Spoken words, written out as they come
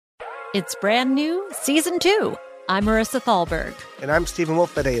It's brand new, Season 2. I'm Marissa Thalberg. And I'm Stephen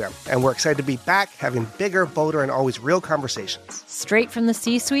Wolf Bedeta, and we're excited to be back having bigger, bolder, and always real conversations. Straight from the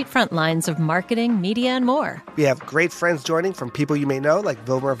C-suite front lines of marketing, media, and more. We have great friends joining from people you may know, like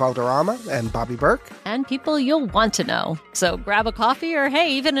Wilmer Valderrama and Bobby Burke. And people you'll want to know. So grab a coffee or,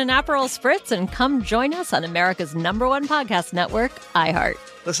 hey, even an Aperol Spritz and come join us on America's #1 podcast network, iHeart.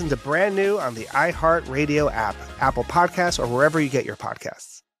 Listen to Brand New on the iHeart Radio app, Apple Podcasts, or wherever you get your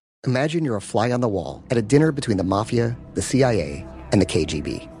podcasts. Imagine you're a fly on the wall at a dinner between the Mafia, the CIA, and the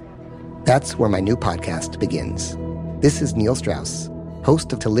KGB. That's where my new podcast begins. This is Neil Strauss,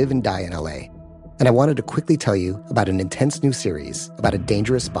 host of To Live and Die in LA, and I wanted to quickly tell you about an intense new series about a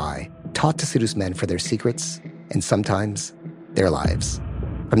dangerous spy taught to seduce men for their secrets and sometimes their lives.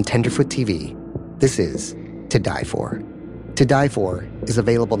 From Tenderfoot TV, this is To Die For. To Die For is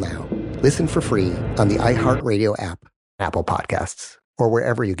available now. Listen for free on the iHeartRadio app, Apple Podcasts, or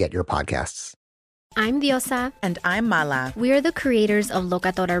wherever you get your podcasts. I'm Diosa. And I'm Mala. We are the creators of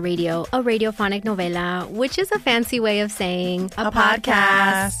Locatora Radio, a radiophonic novela, which is a fancy way of saying a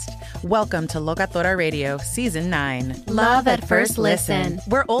podcast. Welcome to Locatora Radio, Season 9. Love at first listen.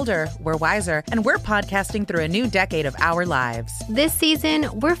 We're older, we're wiser, and we're podcasting through a new decade of our lives. This season,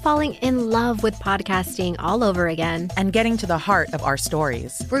 we're falling in love with podcasting all over again. And getting to the heart of our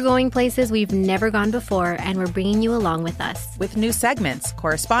stories. We're going places we've never gone before, and we're bringing you along with us. With new segments,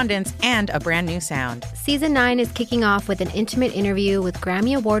 correspondence, and a brand new sound. Season 9 is kicking off with an intimate interview with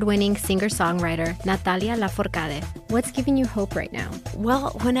Grammy Award-winning singer-songwriter Natalia Lafourcade. What's giving you hope right now?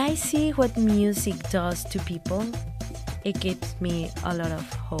 Well, when I see what music does to people, it gives me a lot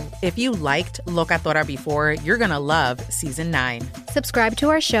of hope. If you liked Locatora before, you're going to love Season 9. Subscribe to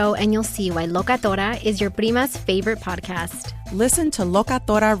our show and you'll see why Locatora is your prima's favorite podcast. Listen to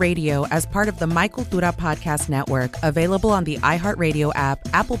Locatora Radio as part of the My Cultura Podcast Network, available on the iHeartRadio app,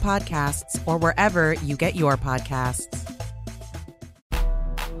 Apple Podcasts, or wherever you get your podcasts.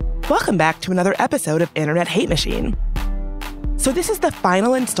 Welcome back to another episode of Internet Hate Machine. So this is the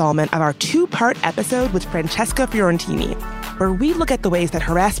final installment of our 2-part episode with Francesca Fiorentini, where we look at the ways that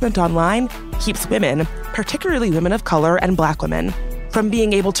harassment online keeps women, particularly women of color and Black women, from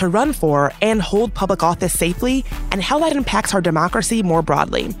being able to run for and hold public office safely, and how that impacts our democracy more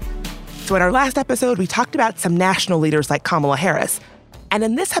broadly. So in our last episode, we talked about some national leaders like Kamala Harris. And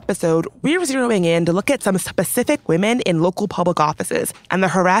in this episode, we're zeroing in to look at some specific women in local public offices and the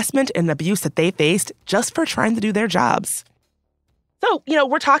harassment and abuse that they faced just for trying to do their jobs. So,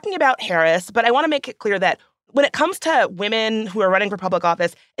 we're talking about Harris, but I want to make it clear that when it comes to women who are running for public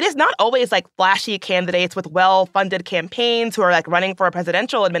office, it is not always like flashy candidates with well-funded campaigns who are like running for a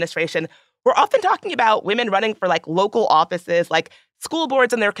presidential administration. We're often talking about women running for like local offices, like school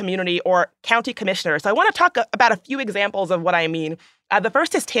boards in their community or county commissioners. So I want to talk about a few examples of what I mean. The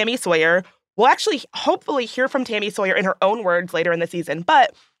first is Tammy Sawyer. We'll actually hopefully hear from Tammy Sawyer in her own words later in the season.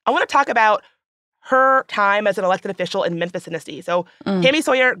 But I want to talk about her time as an elected official in Memphis, Tennessee. So Tammy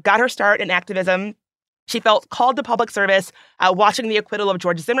Sawyer got her start in activism. She felt called to public service, watching the acquittal of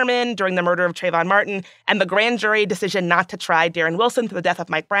George Zimmerman during the murder of Trayvon Martin and the grand jury decision not to try Darren Wilson for the death of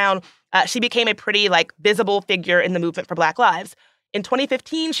Mike Brown. She became a pretty visible figure in the movement for Black lives. In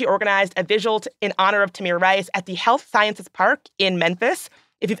 2015, she organized a vigil in honor of Tamir Rice at the Health Sciences Park in Memphis.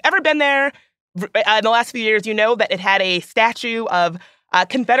 If you've ever been there in the last few years, you know that it had a statue of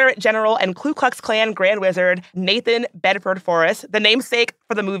Confederate General and Ku Klux Klan Grand Wizard Nathan Bedford Forrest, the namesake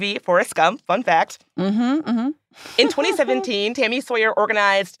for the movie Forrest Gump. Fun fact. In 2017, Tammy Sawyer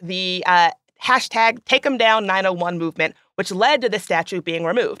organized the hashtag #TakeEmDown901 movement, which led to the statue being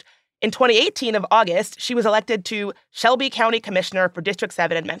removed. In 2018 of August, she was elected to Shelby County Commissioner for District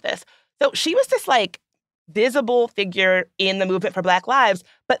 7 in Memphis. So she was this visible figure in the movement for Black lives,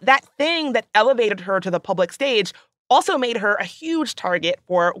 but that thing that elevated her to the public stage also made her a huge target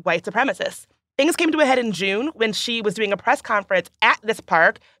for white supremacists. Things came to a head in June when she was doing a press conference at this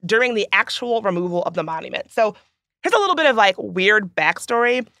park during the actual removal of the monument. So here's a little bit of weird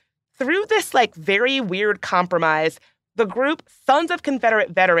backstory. Through this very weird compromise, the group Sons of Confederate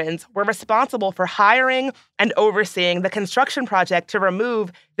Veterans were responsible for hiring and overseeing the construction project to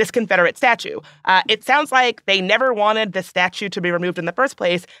remove this Confederate statue. It sounds like they never wanted the statue to be removed in the first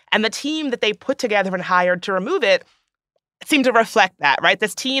place, and the team that they put together and hired to remove it seemed to reflect that, right?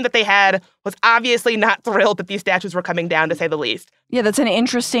 This team that they had was obviously not thrilled that these statues were coming down, to say the least. Yeah, that's an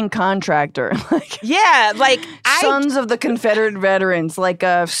interesting contractor. Sons of the Confederate Veterans,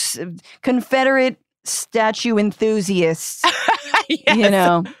 Confederate statue enthusiasts.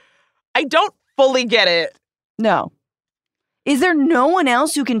 Yes. I don't fully get it. No. Is there no one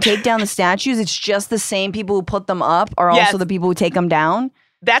else who can take down the statues? It's just the same people who put them up are also the people who take them down?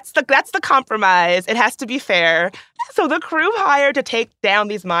 That's the compromise. It has to be fair. So the crew hired to take down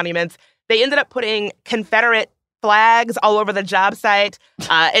these monuments, they ended up putting Confederate flags all over the job site.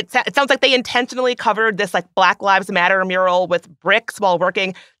 It sounds like they intentionally covered this like Black Lives Matter mural with bricks while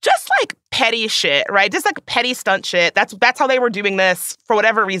working. Just like petty shit, right? Just like petty stunt shit. That's how they were doing this for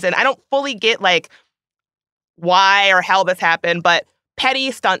whatever reason. I don't fully get like why or how this happened, but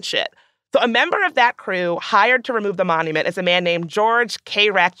petty stunt shit. So a member of that crew hired to remove the monument is a man named George K.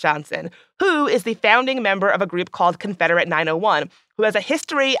 Rack Johnson, who is the founding member of a group called Confederate 901, who has a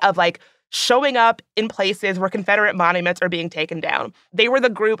history of like showing up in places where Confederate monuments are being taken down. They were the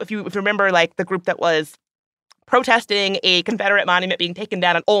group, if you remember, like the group that was protesting a Confederate monument being taken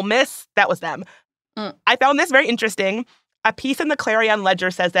down in Ole Miss, that was them. I found this very interesting. A piece in the Clarion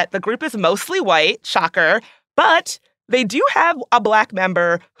Ledger says that the group is mostly white, shocker, but they do have a Black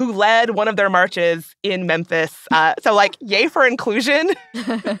member who led one of their marches in Memphis. So, like, yay for inclusion.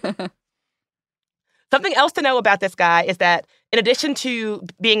 Something else to know about this guy is that in addition to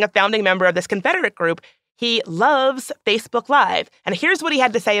being a founding member of this Confederate group, he loves Facebook Live. And here's what he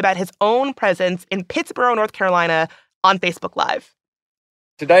had to say about his own presence in Pittsboro, North Carolina on Facebook Live.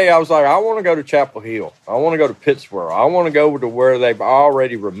 Today, I was like, I want to go to Chapel Hill. I want to go to Pittsboro. I want to go to where they've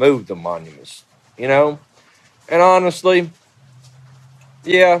already removed the monuments, you know? And honestly,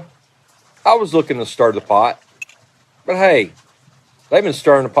 yeah, I was looking to stir the pot. But hey, they've been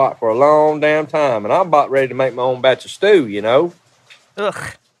stirring the pot for a long damn time, and I'm about ready to make my own batch of stew, you know?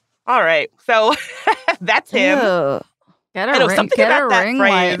 Ugh. All right. So that's him. Ew. Get a ring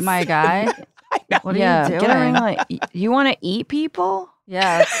light, my guy. What are you doing? Get a ring light. You want to eat people?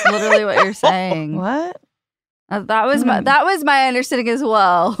 Yeah, that's literally what you're saying. What? That was my understanding as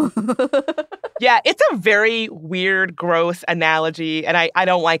well. Yeah, it's a very weird, gross analogy, and I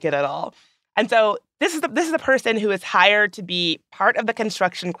don't like it at all. And so this is the person who is hired to be part of the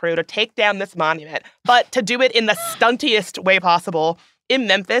construction crew to take down this monument, but to do it in the stuntiest way possible in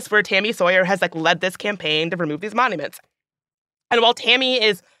Memphis, where Tammy Sawyer has like led this campaign to remove these monuments. And while Tammy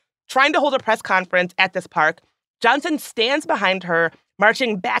is trying to hold a press conference at this park, Johnson stands behind her,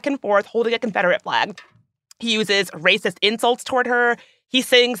 marching back and forth, holding a Confederate flag. He uses racist insults toward her. He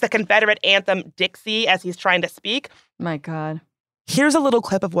sings the Confederate anthem, Dixie, as he's trying to speak. My God. Here's a little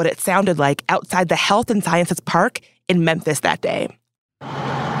clip of what it sounded like outside the Health and Sciences Park in Memphis that day. So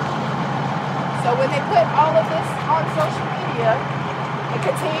when they put all of this on social media and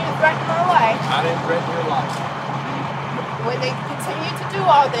continue to threaten my life. I didn't threaten your life. When they continue to do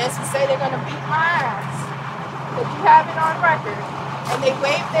all this and say they're going to beat my ass, that you have it on record, and they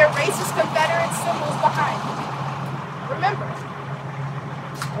wave their racist Confederate symbols behind me. Remember,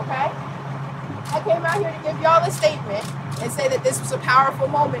 okay? I came out here to give y'all a statement and say that this was a powerful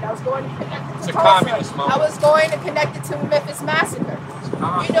moment. I was going to connect it to Tulsa. I was going to connect it to the Memphis Massacre.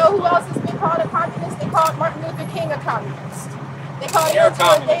 You know who else has been called a communist? They called Martin Luther King a communist. They called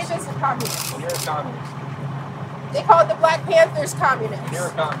Angela Davis a communist. You're a communist. They called the Black Panthers communists. You're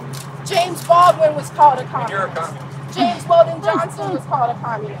a communist. James Baldwin was called a communist. You're a communist. James Weldon Johnson was called a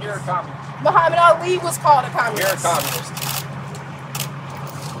communist. You're a communist. Muhammad Ali was called a communist. You're a communist.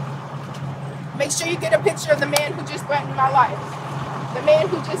 Make sure you get a picture of the man who just threatened my life. The man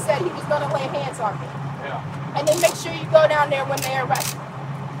who just said he was going to lay hands on me. Yeah. And then make sure you go down there when they arrest me.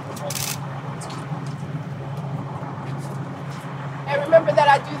 And remember that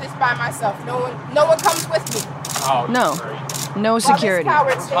I do this by myself. No one comes with me. Oh, no. great. No security.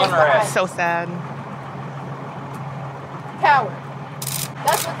 So sad. Coward.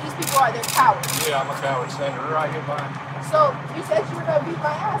 That's what these people are. They're cowards. Yeah, I'm a coward standing right here behind you. So you said you were going to beat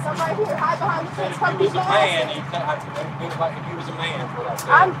my ass. I'm right here. Hide behind the fence. Come If he beat was a my man, ass. if he was a man, is what I said.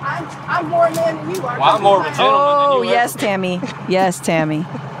 I'm more man than you are. Well, I'm more of a gentleman than Oh, you yes, ever. Tammy. Yes, Tammy.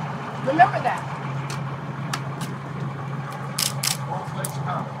 Remember that.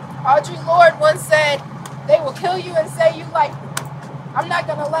 Audre Lorde once said, they will kill you and say you like me. I'm not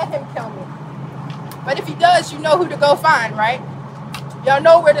going to let him kill me. But if he does, you know who to go find, right? Y'all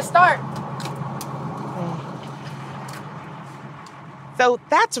know where to start. So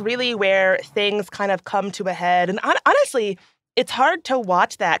that's really where things kind of come to a head. And honestly, it's hard to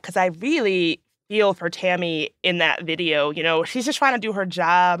watch that because I really feel for Tammy in that video. You know, she's just trying to do her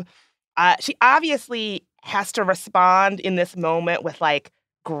job. She obviously has to respond in this moment with, like,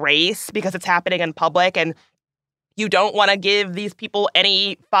 grace because it's happening in public. And you don't want to give these people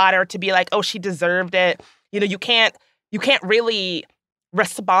any fodder to be like, oh, she deserved it. You know, you can't really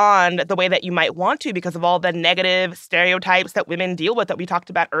respond the way that you might want to because of all the negative stereotypes that women deal with that we talked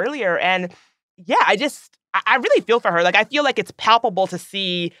about earlier. And yeah, I really feel for her. Like, I feel like it's palpable to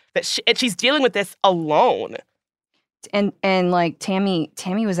see that she's dealing with this alone. And like Tammy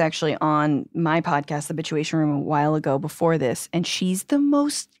was actually on my podcast, The Bitchuation Room, a while ago before this, and she's the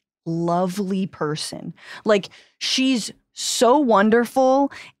most lovely person. Like, she's so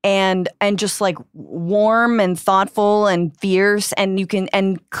wonderful and just like warm and thoughtful and fierce,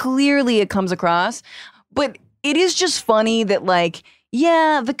 and clearly it comes across. But it is just funny that, like,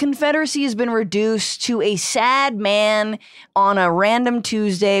 yeah, the Confederacy has been reduced to a sad man on a random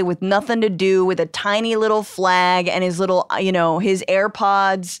Tuesday with nothing to do, with a tiny little flag and his little, his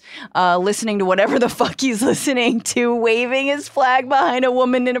AirPods, listening to whatever the fuck he's listening to, waving his flag behind a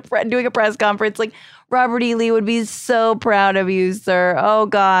woman doing a press conference. Like, Robert E. Lee would be so proud of you, sir. Oh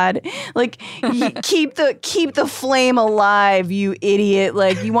God, like, keep the flame alive, you idiot.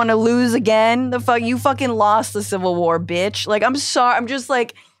 Like, you want to lose again? You fucking lost the Civil War, bitch. Like, I'm sorry. I'm just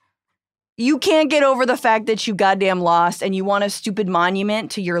like, you can't get over the fact that you goddamn lost, and you want a stupid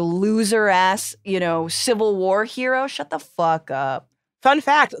monument to your loser ass, Civil War hero. Shut the fuck up. Fun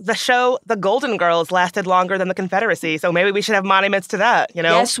fact, the show The Golden Girls lasted longer than the Confederacy, so maybe we should have monuments to that,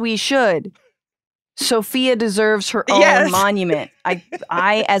 Yes, we should. Sophia deserves her own monument.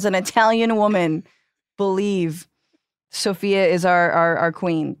 I, as an Italian woman, believe Sophia is our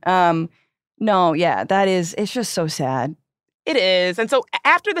queen. It's just so sad. It is. And so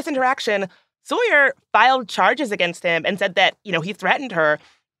after this interaction, Sawyer filed charges against him and said that, he threatened her.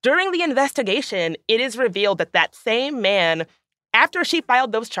 During the investigation, it is revealed that same man, after she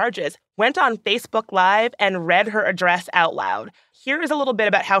filed those charges, went on Facebook Live and read her address out loud. Here is a little bit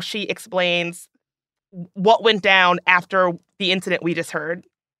about how she explains what went down after the incident we just heard.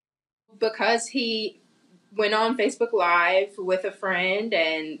 Because he went on Facebook Live with a friend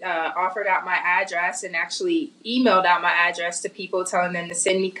and offered out my address and actually emailed out my address to people, telling them to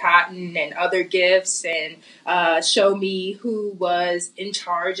send me cotton and other gifts and show me who was in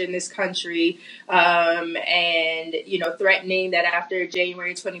charge in this country, and, threatening that after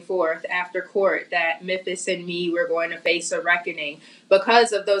January 24th, after court, that Memphis and me were going to face a reckoning.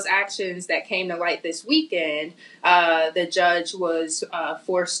 Because of those actions that came to light this weekend, the judge was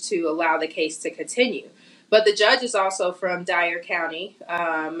forced to allow the case to continue. But the judge is also from Dyer County,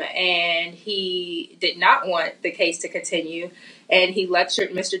 and he did not want the case to continue. And he lectured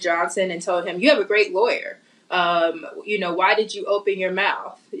Mr. Johnson and told him, "You have a great lawyer. Why did you open your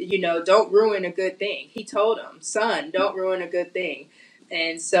mouth? Don't ruin a good thing." He told him, "Son, don't ruin a good thing."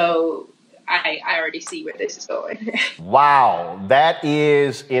 And so I already see where this is going. Wow, that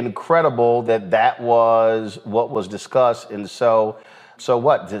is incredible that was what was discussed. And so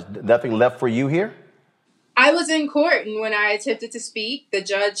what? There's nothing left for you here? I was in court, and when I attempted to speak, the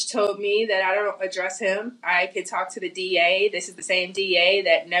judge told me that I don't address him. I could talk to the DA. This is the same DA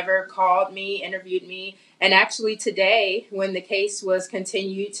that never called me, interviewed me. And actually today, when the case was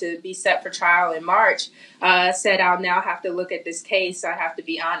continued to be set for trial in March, said I'll now have to look at this case. I have to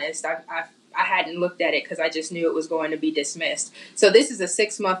be honest. I hadn't looked at it because I just knew it was going to be dismissed. So this is a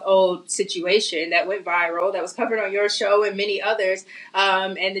 6-month-old situation that went viral, that was covered on your show and many others.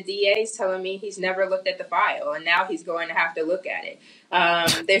 And the DA is telling me he's never looked at the file, and now he's going to have to look at it.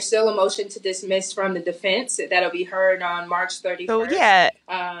 There's still a motion to dismiss from the defense that'll be heard on March 31st.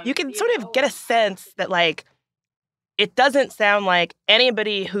 So, you can sort of get a sense that, like, it doesn't sound like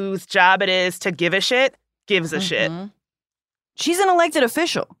anybody whose job it is to give a shit gives a shit. She's an elected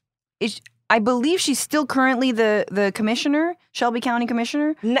official. I believe she's still currently the commissioner, Shelby County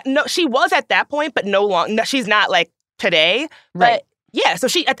commissioner. No, she was at that point, but no longer. No, she's not, like, today. Right. But yeah, so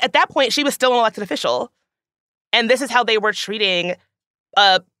she at that point she was still an elected official, and this is how they were treating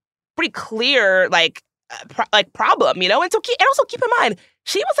a pretty clear problem, And so also keep in mind,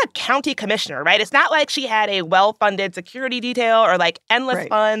 she was a county commissioner, right? It's not like she had a well-funded security detail or like endless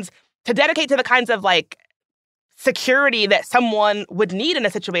funds to dedicate to the kinds of like security that someone would need in a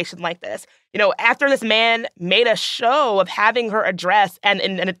situation like this. After this man made a show of having her address and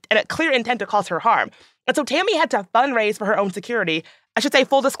a clear intent to cause her harm. And so Tammy had to fundraise for her own security. I should say,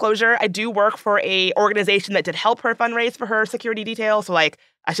 full disclosure, I do work for a organization that did help her fundraise for her security detail. So, like,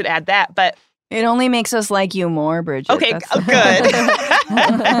 I should add that. But it only makes us like you more, Bridget. Okay, good.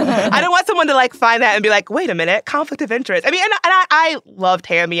 I don't want someone to, like, find that and be like, wait a minute, conflict of interest. I mean, and I love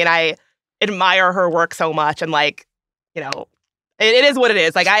Tammy, and I admire her work so much. And, like, it is what it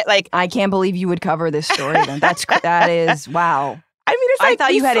is. I can't believe you would cover this story. Then that is wow. I mean, it's like, I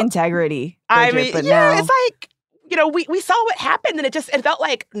thought you had integrity, Bridget, but yeah, now it's like, we saw what happened, and it felt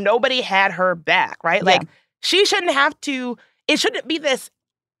like nobody had her back, right? Like, she shouldn't have to. It shouldn't be this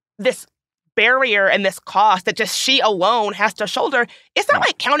barrier and this cost that just she alone has to shoulder. It's not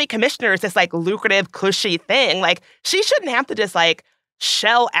like county commissioner is this like lucrative, cushy thing. Like, she shouldn't have to just like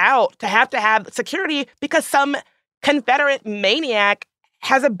shell out to have security because some Confederate maniac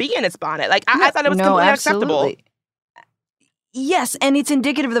has a bee in its bonnet. Like, I thought it was completely unacceptable. Yes, and it's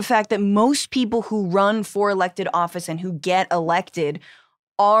indicative of the fact that most people who run for elected office and who get elected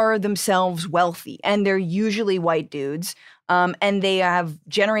are themselves wealthy, and they're usually white dudes, and they have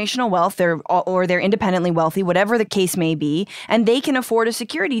generational wealth, or they're independently wealthy, whatever the case may be, and they can afford a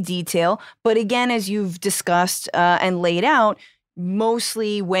security detail. But again, as you've discussed and laid out,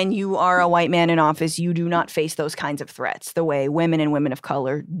 mostly when you are a white man in office, you do not face those kinds of threats the way women and women of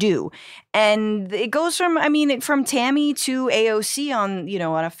color do. And it goes from Tammy to AOC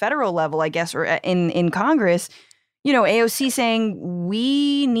on a federal level, I guess, or in Congress, AOC saying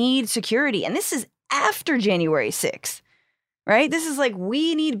we need security. And this is after January 6th, right? This is like,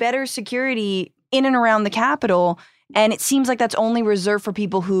 we need better security in and around the Capitol. And it seems like that's only reserved for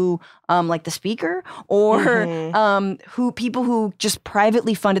people who, like the speaker, or people who just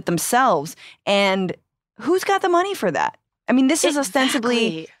privately fund it themselves. And who's got the money for that? I mean, this is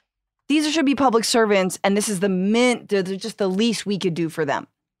ostensibly, these should be public servants, and this is just the least we could do for them.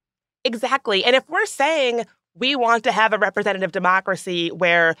 Exactly. And if we're saying we want to have a representative democracy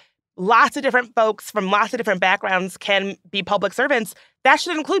where lots of different folks from lots of different backgrounds can be public servants, that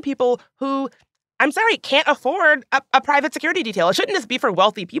should include people who, I'm sorry, can't afford a private security detail. It shouldn't just be for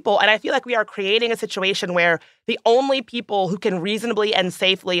wealthy people. And I feel like we are creating a situation where the only people who can reasonably and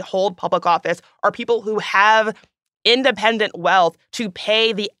safely hold public office are people who have independent wealth to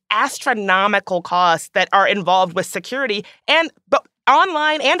pay the astronomical costs that are involved with security, and but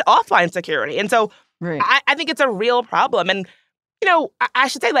online and offline security. And so I think it's a real problem. And I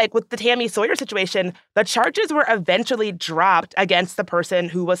should say, like, with the Tammy Sawyer situation, the charges were eventually dropped against the person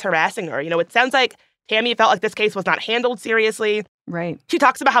who was harassing her. It sounds like Tammy felt like this case was not handled seriously. Right. She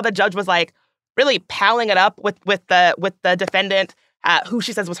talks about how the judge was, like, really palling it up with the defendant who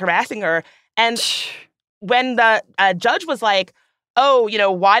she says was harassing her. And when the judge was like, oh,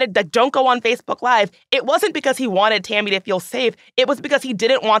 why don't go on Facebook Live, it wasn't because he wanted Tammy to feel safe. It was because he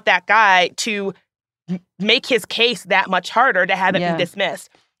didn't want that guy to make his case that much harder to have it be dismissed.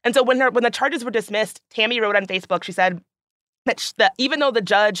 And so when the charges were dismissed, Tammy wrote on Facebook, she said that even though the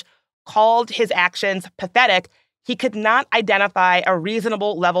judge called his actions pathetic, he could not identify a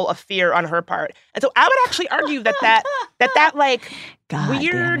reasonable level of fear on her part. And so I would actually argue that like, God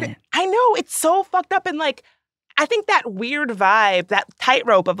weird, I know, it's so fucked up. And like, I think that weird vibe, that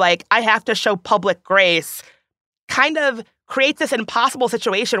tightrope of like, I have to show public grace, kind of creates this impossible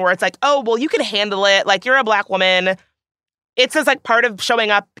situation where it's like, oh, well, you can handle it. Like, you're a Black woman. It's just like part of showing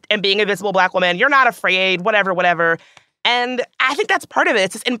up and being a visible Black woman. You're not afraid, whatever. And I think that's part of it.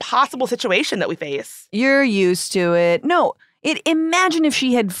 It's this impossible situation that we face. You're used to it. No, imagine if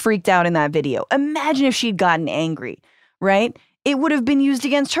she had freaked out in that video. Imagine if she'd gotten angry, right? It would have been used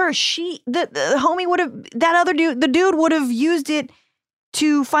against her. The homie would have, the dude would have used it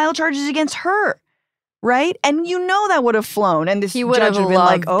to file charges against her. Right? And that would have flown. And this he would have been loved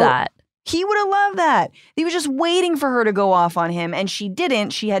like, oh, that. He would have loved that. He was just waiting for her to go off on him. And she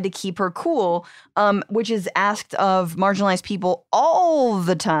didn't. She had to keep her cool, which is asked of marginalized people all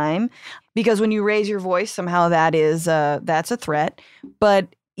the time. Because when you raise your voice, somehow that's a threat. But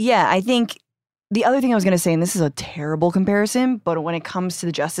yeah, I think the other thing I was going to say, and this is a terrible comparison, but when it comes to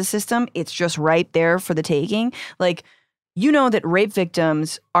the justice system, it's just right there for the taking. Like, that rape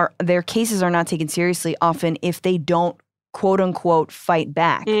victims their cases are not taken seriously often if they don't, quote unquote, fight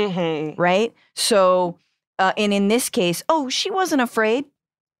back. Mm-hmm. Right. So, and in this case, she wasn't afraid.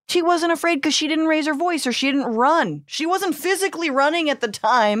 She wasn't afraid because she didn't raise her voice or she didn't run. She wasn't physically running at the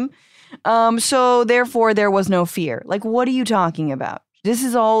time. So therefore there was no fear. Like, what are you talking about? This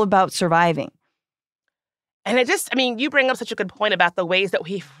is all about surviving. And you bring up such a good point about the ways that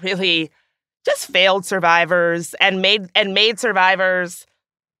we really just failed survivors and made survivors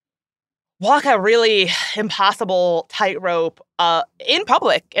walk a really impossible tightrope in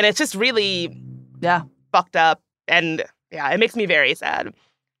public. And it's just really fucked up. And it makes me very sad.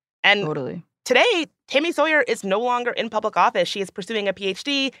 And totally. Today, Tammy Sawyer is no longer in public office. She is pursuing a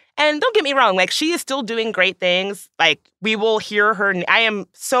PhD. And don't get me wrong, like, she is still doing great things. Like, we will hear her. I am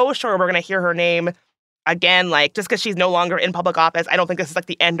so sure we're going to hear her name again. Like, just because she's no longer in public office, I don't think this is like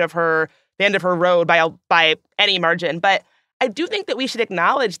the end of her road by any margin. But I do think that we should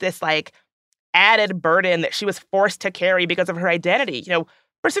acknowledge this, like, added burden that she was forced to carry because of her identity.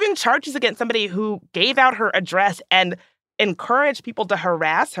 Pursuing charges against somebody who gave out her address and encouraged people to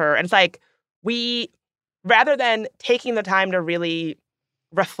harass her. And it's like, rather than taking the time to really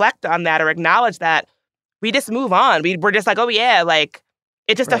reflect on that or acknowledge that, we just move on. We're just like, oh yeah, like,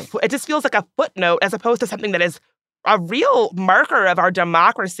 it just feels like a footnote as opposed to something that is a real marker of our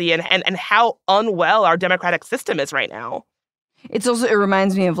democracy and how unwell our democratic system is right now. It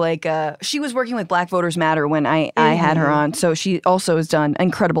reminds me of she was working with Black Voters Matter when I had her on. So she also has done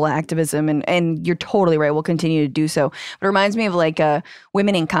incredible activism and you're totally right. We'll continue to do so. But it reminds me of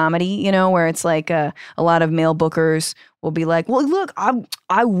women in comedy, where it's a lot of male bookers will be like, well, look,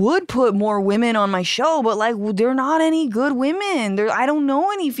 I would put more women on my show, but they're not any good women. I don't know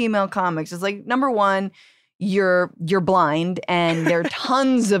any female comics. It's number one, you're blind and there are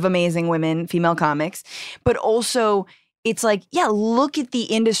tons of amazing women, female comics, but also it's look at the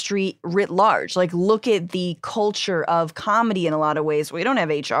industry writ large. Look at the culture of comedy in a lot of ways. We don't have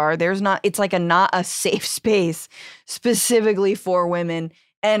HR. It's not a safe space specifically for women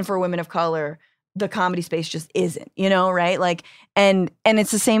and for women of color. The comedy space just isn't, right? And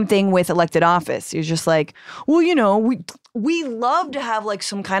it's the same thing with elected office. You're just we love to have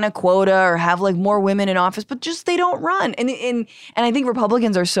some kind of quota or have more women in office, but just they don't run. And I think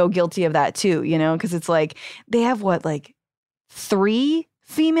Republicans are so guilty of that too, because it's they have 3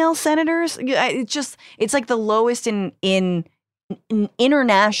 female senators. It's the lowest in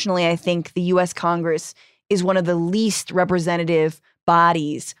internationally. I think the U.S. Congress is one of the least representative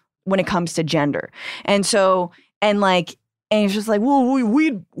bodies when it comes to gender. And so, and it's just well,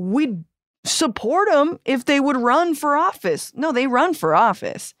 we'd support them if they would run for office. No, they run for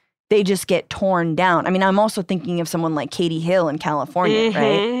office. They just get torn down. I mean, I'm also thinking of someone like Katie Hill in California,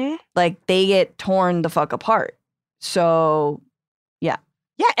 right? They get torn the fuck apart. So, yeah.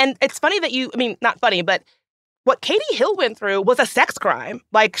 Yeah, and it's funny that not funny, but what Katie Hill went through was a sex crime.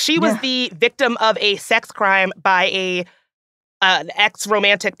 She was the victim of a sex crime by an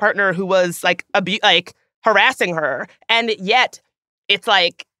ex-romantic partner who was harassing her. And yet it's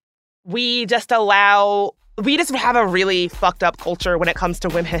we just have a really fucked up culture when it comes to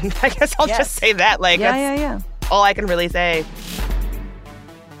women. I guess I'll just say that. That's all I can really say.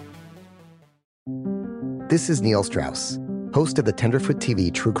 This is Neil Strauss, host of the Tenderfoot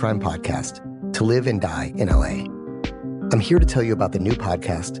TV true crime podcast, To Live and Die in LA. I'm here to tell you about the new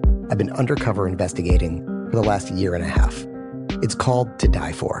podcast I've been undercover investigating for the last year and a half. It's called To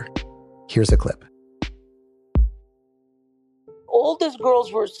Die For. Here's a clip. All these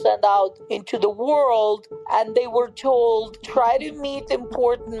girls were sent out into the world and they were told, try to meet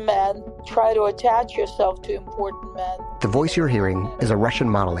important men, try to attach yourself to important men. The voice you're hearing is a Russian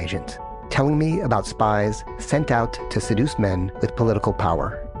model agent telling me about spies sent out to seduce men with political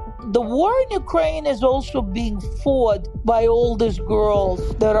power. The war in Ukraine is also being fought by all these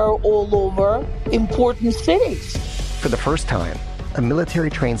girls that are all over important cities. For the first time, a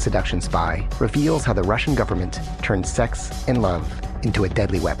military-trained seduction spy reveals how the Russian government turned sex and love into a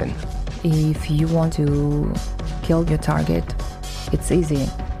deadly weapon. If you want to kill your target, it's easy.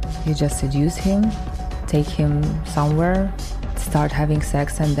 You just seduce him, take him somewhere, start having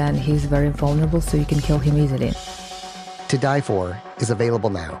sex, and then he's very vulnerable, so you can kill him easily. To Die For is available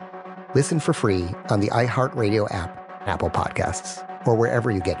now. Listen for free on the iHeartRadio app, Apple Podcasts, or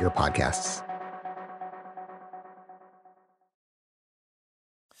wherever you get your podcasts.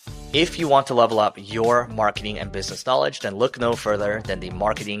 If you want to level up your marketing and business knowledge, then look no further than the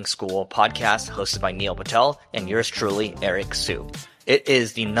Marketing School podcast hosted by Neil Patel and yours truly, Eric Su. It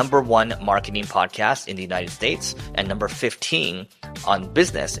is the #1 marketing podcast in the United States and number 15 on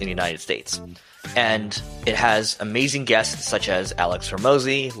business in the United States. And it has amazing guests such as Alex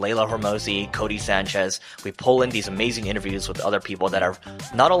Hormozi, Layla Hormozi, Cody Sanchez. We pull in these amazing interviews with other people that are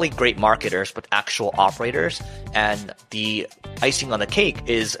not only great marketers, but actual operators. And the icing on the cake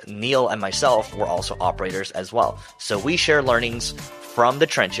is Neil and myself were also operators as well. So we share learnings from the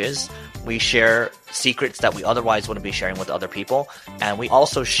trenches. We share secrets that we otherwise wouldn't be sharing with other people. And we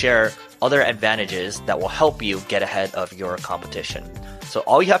also share other advantages that will help you get ahead of your competition. So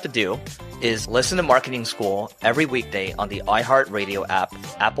all you have to do is listen to Marketing School every weekday on the iHeartRadio app,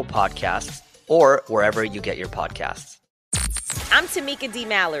 Apple Podcasts, or wherever you get your podcasts. I'm Tamika D.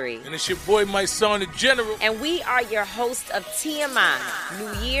 Mallory. And it's your boy, my son, the General. And we are your hosts of TMI.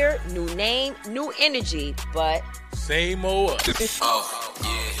 New year, new name, new energy, but same old us. Oh,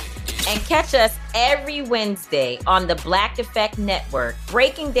 yeah. And catch us every Wednesday on the Black Effect Network,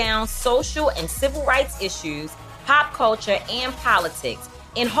 breaking down social and civil rights issues, pop culture, and politics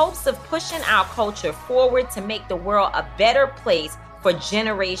in hopes of pushing our culture forward to make the world a better place for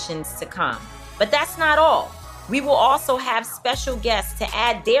generations to come. But that's not all. We will also have special guests to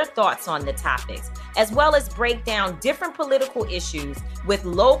add their thoughts on the topics, as well as break down different political issues with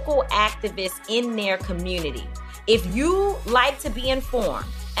local activists in their community. If you like to be informed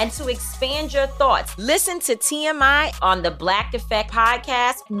and to expand your thoughts, listen to TMI on the Black Effect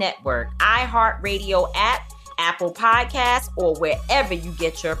Podcast Network, iHeartRadio app, Apple Podcasts, or wherever you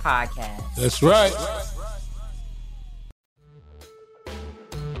get your podcasts. That's right.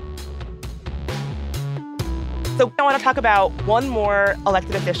 So I want to talk about one more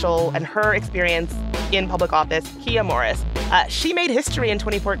elected official and her experience in public office, Kia Morris. She made history in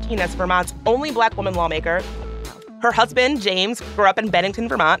 2014 as Vermont's only Black woman lawmaker. Her husband, James, grew up in Bennington,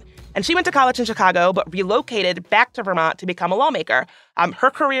 Vermont, and she went to college in Chicago but relocated back to Vermont to become a lawmaker.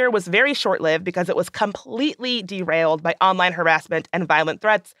 Her career was very short-lived because it was completely derailed by online harassment and violent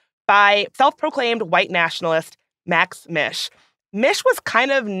threats by self-proclaimed white nationalist Max Mish. Mish was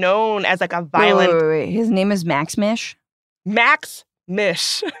kind of known as like a violent... Wait. His name is Max Mish? Max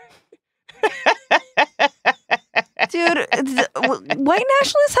Mish. Dude, white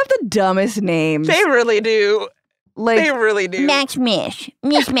nationalists have the dumbest names. They really do. They really do. Max Mish.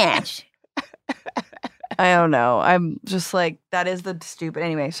 Mismatch. I don't know. I'm just like, that is the stupid...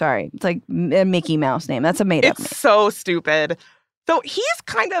 Anyway, sorry. It's like a Mickey Mouse name. That's a made-up name. It's so stupid. So he's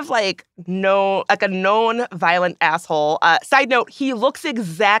kind of like a known violent asshole. Side note, he looks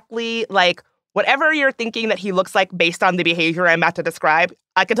exactly like whatever you're thinking that he looks like based on the behavior I'm about to describe.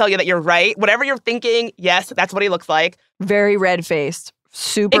 I can tell you that you're right. Whatever you're thinking, yes, that's what he looks like. Very red-faced.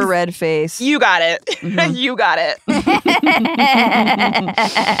 Super red face. You got it. Mm-hmm. You got it.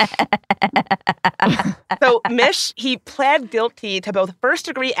 So Mish, he pled guilty to both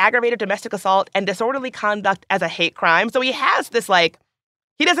first-degree aggravated domestic assault and disorderly conduct as a hate crime. So he has this, like,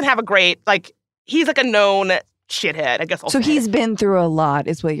 he doesn't have a great, like, he's like a known shithead, I guess. So he's been through a lot,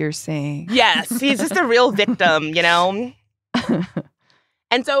 is what you're saying. Yes, he's just a real victim, you know?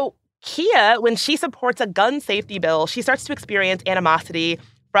 And so Kia, when she supports a gun safety bill, she starts to experience animosity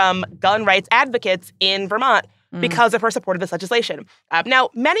from gun rights advocates in Vermont because of her support of this legislation. Now,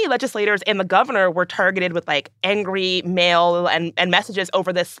 many legislators and the governor were targeted with like angry mail and messages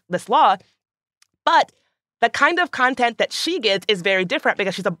over this law. But the kind of content that she gets is very different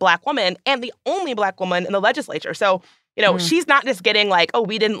because she's a Black woman and the only Black woman in the legislature. So, you know, she's not just getting like, oh,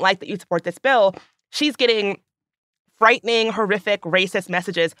 we didn't like that you support this bill. She's getting frightening, horrific, racist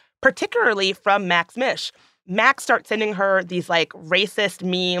messages, particularly from Max Mish. Max starts sending her these, like, racist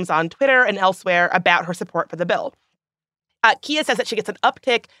memes on Twitter and elsewhere about her support for the bill. Kia says that she gets an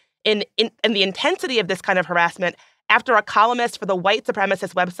uptick in the intensity of this kind of harassment after a columnist for the white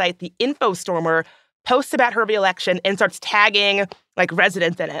supremacist website, The Infostormer, posts about her reelection and starts tagging, like,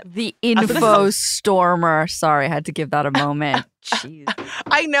 residents in it. The Infostormer. Sorry, I had to give that a moment. Jeez.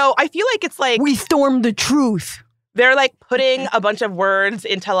 I know. I feel like it's like... We stormed the truth. They're, like, putting a bunch of words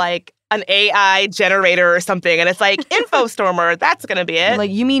into, like, an AI generator or something, and it's like, Infostormer, that's gonna be it. Like,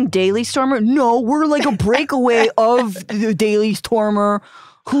 you mean Daily Stormer? No, we're like a breakaway of the Daily Stormer.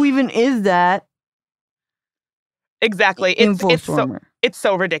 Who even is that? Exactly. It's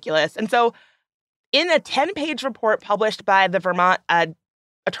so ridiculous. And so, in a 10-page report published by the Vermont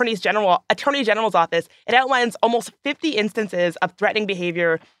Attorney General's office, it outlines almost 50 instances of threatening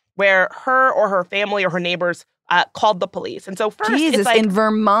behavior where her or her family or her neighbors called the police. And so first, it's like... in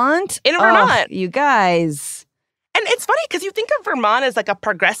Vermont? In Vermont. Oh, you guys. And it's funny because you think of Vermont as like a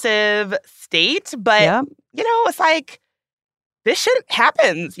progressive state, but, you know, it's like, this shit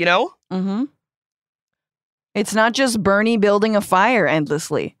happens, you know? Mm-hmm. It's not just Bernie building a fire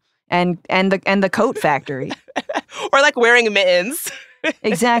endlessly and the coat factory. Or like wearing mittens.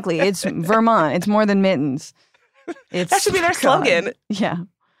 Exactly. It's Vermont. It's more than mittens. That should be their slogan. Yeah.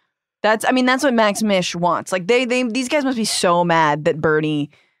 That's what Max Mish wants. Like these guys must be so mad that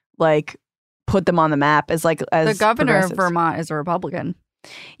Bernie like put them on the map as the governor of Vermont is a Republican.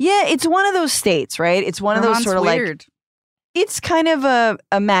 Yeah, it's one of those states, right? It's one Vermont's of those sort of weird. Like it's kind of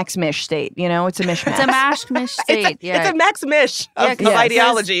a Max Mish state, you know? It's a mishmash. It's a Max Mish state. It's a Max Mish of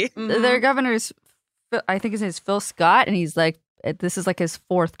ideology. Their governor's, I think his name is Phil Scott, and he's like, this is like his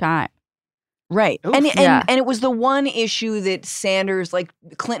fourth time. Right. Oof. And it was the one issue that Sanders, like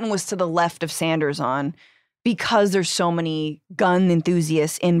Clinton was to the left of Sanders on because there's so many gun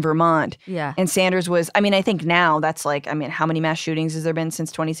enthusiasts in Vermont. Yeah. And Sanders was, I think now that's like, how many mass shootings has there been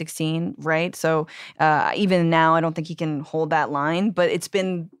since 2016, right? So even now, I don't think he can hold that line, but it's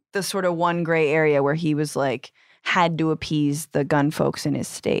been the sort of one gray area where he was like, had to appease the gun folks in his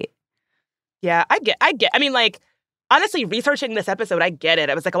state. Yeah, I get. Honestly, researching this episode, I get it.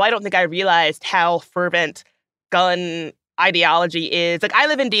 I was like, I don't think I realized how fervent gun ideology is. Like, I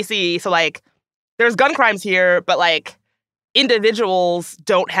live in D.C., so, like, there's gun crimes here, but, like, individuals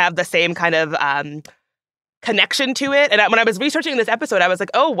don't have the same kind of connection to it. And when I was researching this episode, I was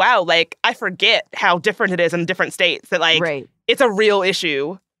like, oh, wow, like, I forget how different it is in different states. That, like, It's a real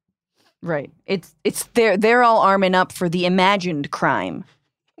issue. Right. It's they're all arming up for the imagined crime.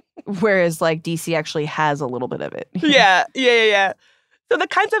 Whereas like DC actually has a little bit of it. Yeah. So the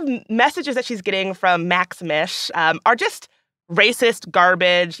kinds of messages that she's getting from Max Mish are just racist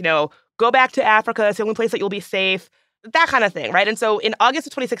garbage, go back to Africa, it's the only place that you'll be safe, that kind of thing, right? And so in August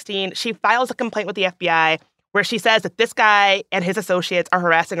of 2016, she files a complaint with the FBI where she says that this guy and his associates are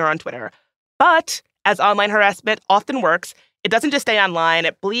harassing her on Twitter. But as online harassment often works, it doesn't just stay online,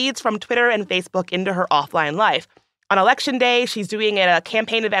 it bleeds from Twitter and Facebook into her offline life. On election day, she's doing a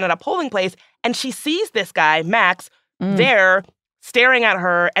campaign event at a polling place, and she sees this guy, Max, there staring at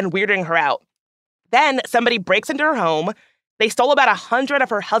her and weirding her out. Then somebody breaks into her home. They stole about 100 of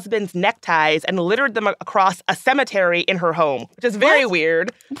her husband's neckties and littered them across a cemetery in her home, which is very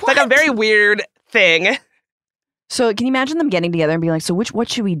weird. It's like a very weird thing. So can you imagine them getting together and being like, so what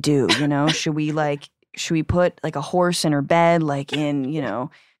should we do? Should we put like a horse in her bed, like in,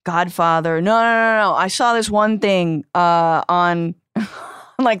 Godfather? No. I saw this one thing on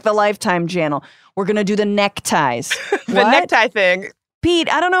like the Lifetime channel. We're going to do the neckties. The necktie thing. Pete,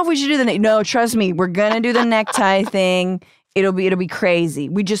 I don't know if we should do no, trust me. We're going to do the necktie thing. It'll be crazy.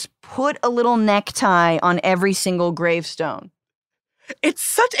 We just put a little necktie on every single gravestone. It's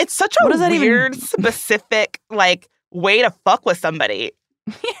such a weird, specific, like, way to fuck with somebody.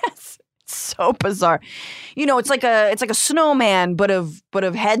 Yes. It's so bizarre. It's like a snowman, but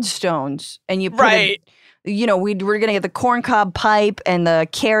of headstones. And you put we're going to get the corncob pipe and the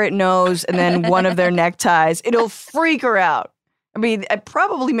carrot nose and then one of their neckties. It'll freak her out. I mean,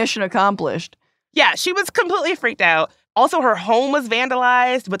 probably mission accomplished. Yeah, she was completely freaked out. Also, her home was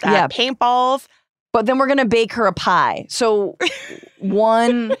vandalized with paintballs. But then we're going to bake her a pie. So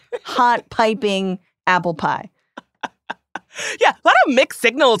one hot piping apple pie. Yeah, a lot of mixed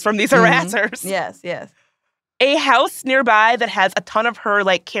signals from these harassers. Yes. A house nearby that has a ton of her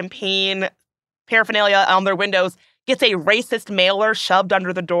like campaign paraphernalia on their windows gets a racist mailer shoved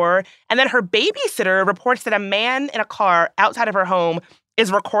under the door. And then her babysitter reports that a man in a car outside of her home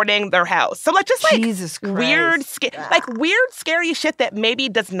is recording their house. So like just like weird, scary shit that maybe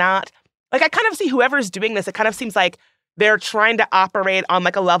does not, like I kind of see whoever's doing this, it kind of seems like they're trying to operate on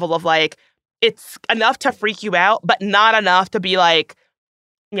like a level of like, it's enough to freak you out, but not enough to be like,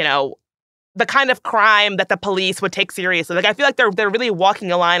 the kind of crime that the police would take seriously. Like I feel like they're really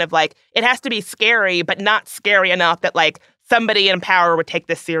walking a line of like, it has to be scary, but not scary enough that like somebody in power would take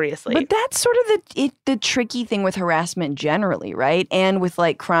this seriously. But that's sort of the tricky thing with harassment generally, right? And with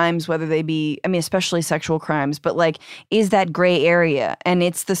like crimes, whether they be, especially sexual crimes, but like, is that gray area? And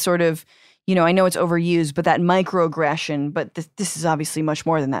it's the sort of, I know it's overused, but that microaggression, but this is obviously much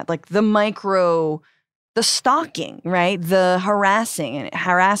more than that. Like the stalking, right? The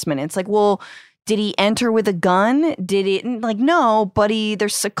harassment. It's like, well, did he enter with a gun? Did it? Like, no, buddy,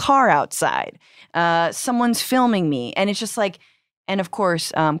 there's a car outside. Someone's filming me. And it's just like, and of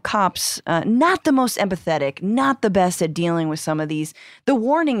course, cops, not the most empathetic, not the best at dealing with some of these, the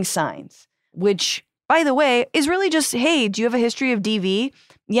warning signs, which, by the way, is really just, hey, do you have a history of DV?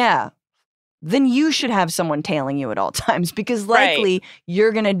 Yeah. Then you should have someone tailing you at all times because likely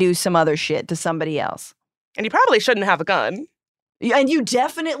you're going to do some other shit to somebody else. And you probably shouldn't have a gun. And you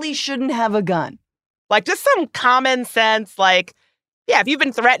definitely shouldn't have a gun. Like, just some common sense, like, yeah, if you've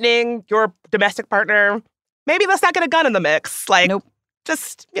been threatening your domestic partner, maybe let's not get a gun in the mix. Like, nope.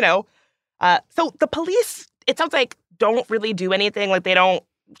 Just, so the police, it sounds like, don't really do anything. Like, they don't,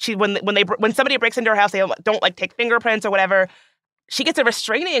 when somebody breaks into her house, they don't, like, take fingerprints or whatever. She gets a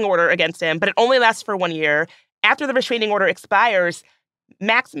restraining order against him, but it only lasts for 1 year. After the restraining order expires,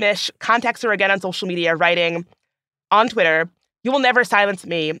 Max Mish contacts her again on social media, writing on Twitter, "You will never silence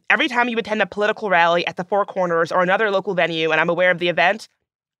me. Every time you attend a political rally at the Four Corners or another local venue and I'm aware of the event,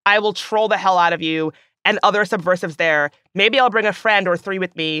 I will troll the hell out of you and other subversives there. Maybe I'll bring a friend or three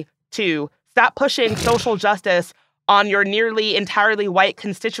with me, too. Stop pushing social justice on your nearly entirely white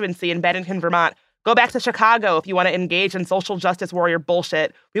constituency in Bennington, Vermont. Go back to Chicago if you want to engage in social justice warrior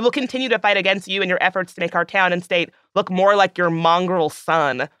bullshit. We will continue to fight against you in your efforts to make our town and state look more like your mongrel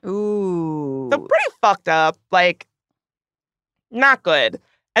son." Ooh. So pretty fucked up. Like, not good.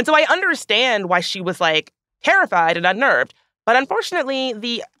 And so I understand why she was, like, terrified and unnerved. But unfortunately,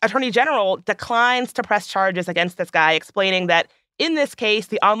 the Attorney General declines to press charges against this guy, explaining that in this case,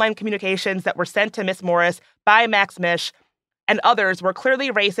 the online communications that were sent to Miss Morris by Max Mish and others were clearly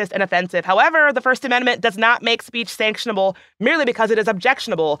racist and offensive. However, the First Amendment does not make speech sanctionable merely because it is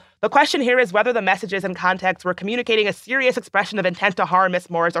objectionable. The question here is whether the messages and context were communicating a serious expression of intent to harm Miss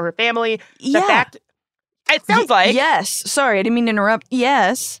Morris or her family. Yeah. The fact, it sounds like... Yes. Sorry, I didn't mean to interrupt.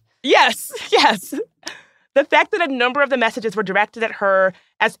 Yes. Yes. The fact that a number of the messages were directed at her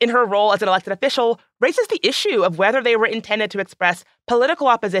as in her role as an elected official raises the issue of whether they were intended to express political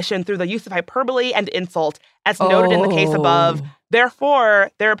opposition through the use of hyperbole and insult, as noted in the case above.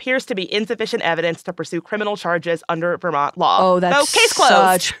 Therefore, there appears to be insufficient evidence to pursue criminal charges under Vermont law. Oh, that's so, case closed.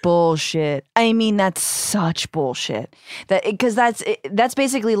 Such bullshit. I mean, that's such bullshit. Because that's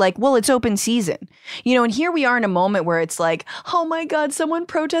basically like, well, it's open season. You know, and here we are in a moment where it's like, oh my God, someone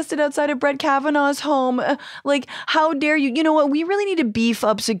protested outside of Brett Kavanaugh's home. Like, how dare you? You know what? We really need to beef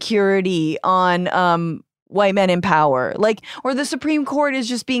up security on white men in power, like, or the Supreme Court is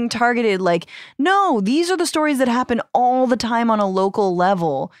just being targeted. Like, no, these are the stories that happen all the time on a local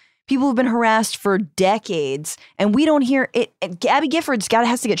level. People have been harassed for decades, and we don't hear it. Gabby Gifford's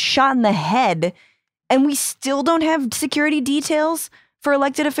has to get shot in the head, and we still don't have security details for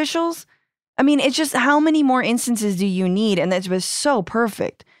elected officials. I mean, it's just, how many more instances do you need? And that was so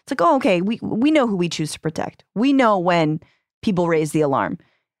perfect. It's like, oh, okay, we know who we choose to protect. We know when people raise the alarm.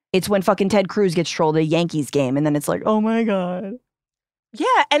 It's when fucking Ted Cruz gets trolled at a Yankees game, and then it's like, oh my God.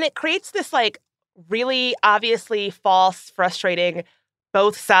 Yeah, and it creates this like really obviously false, frustrating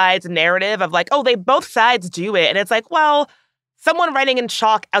both sides narrative of like, oh, both sides do it. And it's like, well, someone writing in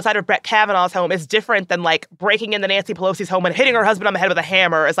chalk outside of Brett Kavanaugh's home is different than like breaking into Nancy Pelosi's home and hitting her husband on the head with a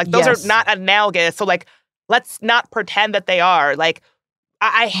hammer. It's like, those are not analogous. So like, let's not pretend that they are. Like,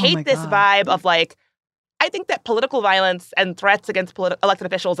 I hate this vibe of like, I think that political violence and threats against elected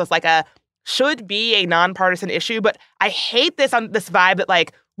officials is like should be a nonpartisan issue, but I hate this vibe that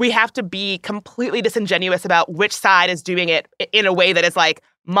like we have to be completely disingenuous about which side is doing it in a way that is like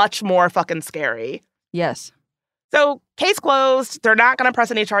much more fucking scary. Yes. So case closed. They're not going to press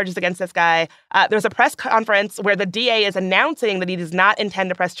any charges against this guy. There's a press conference where the DA is announcing that he does not intend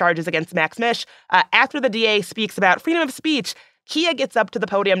to press charges against Max Mish. After the DA speaks about freedom of speech, Kia gets up to the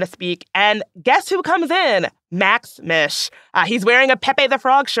podium to speak, and guess who comes in? Max Mish. He's wearing a Pepe the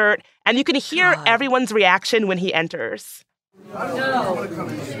Frog shirt, and you can hear everyone's reaction when he enters. No. We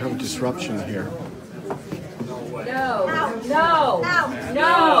have a disruption here. No.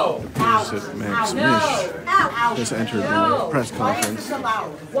 Max Mish has entered the press conference.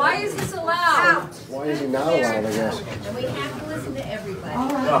 Why is this allowed? Why is he not allowed, I guess? And we have to listen to everybody,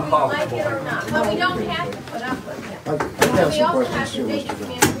 whether we like it or not. But we don't have to put up with him. I've We also have to make the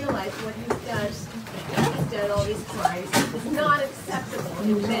man realize what he's done all these crimes is not acceptable.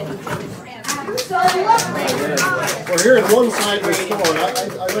 We're here on one side of the store.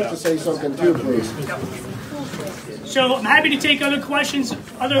 I'd like to say something too, please. So I'm happy to take other questions.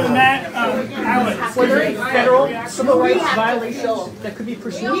 Other than that, Alan. Were there any federal civil rights violations that could be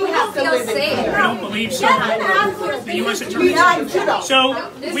pursued? I don't believe so. The U.S. Attorney.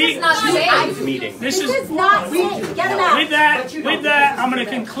 So this is not safe. Meeting. This is not safe. Get him out. With that, I'm going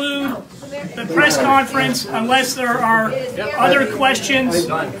to conclude the press conference unless there are other questions.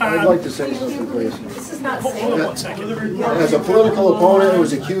 I'd like to say something, please. This is not safe. Hold on 1 second. As a political opponent who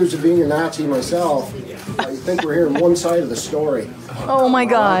was accused of being a Nazi myself, I think we're hearing one side of the story. Oh my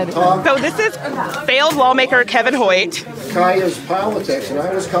God. So this is failed lawmaker Kevin Hoyt. Kaya's politics, and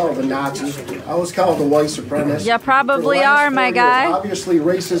I was called a Nazi. I was called a white supremacist. You probably are, my guy. Obviously,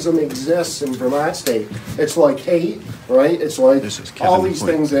 racism exists in Vermont state. It's like hate, right? It's like all these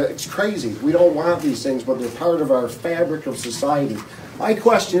things that it's crazy. We don't want these things, but they're part of our fabric of society. I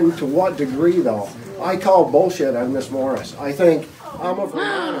question to what degree, though. I call bullshit on Miss Morris. I think I'm a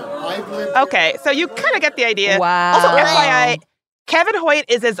Vermonter. Okay, so you kind of get the idea. Wow. Also, FYI, Kevin Hoyt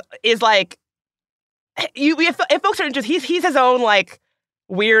is like, if folks are interested, he's his own like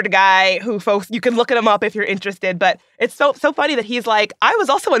weird guy who folks, you can look at him up if you're interested. But it's so funny that he's like, I was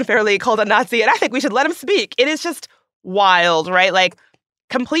also unfairly called a Nazi, and I think we should let him speak. It is just wild, right? Like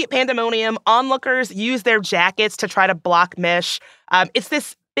complete pandemonium. Onlookers use their jackets to try to block Mish. It's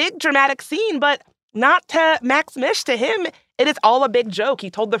this big dramatic scene, but not to Max Mish. To him, it is all a big joke. He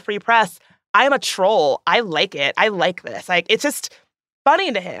told the Free Press, I am a troll. I like it. I like this. Like, it's just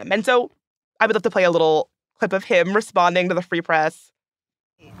funny to him. And so I would love to play a little clip of him responding to the Free Press.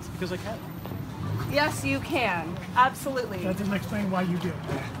 Because I can. Yes, you can. Absolutely. That doesn't explain why you do.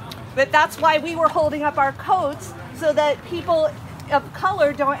 But that's why we were holding up our coats so that people of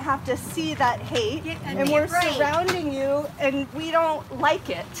color don't have to see that hate. And we're surrounding you, and we don't like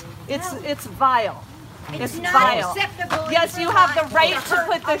it. It's vile. It's not vile. acceptable. Yes, you have the right to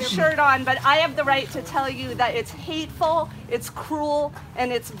put the shirt on, but I have the right to tell you that it's hateful, it's cruel,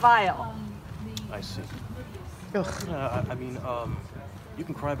 and it's vile. I see. I mean, you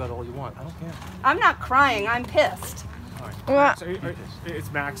can cry about it all you want. I don't care. I'm not crying. I'm pissed. All right. Well, So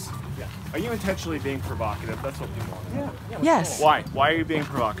it's Max. Yeah. Are you intentionally being provocative? That's what people want. Yeah. Yes. Why? Why are you being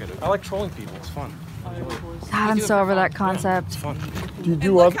provocative? I like trolling people. It's fun. I'm so over that concept.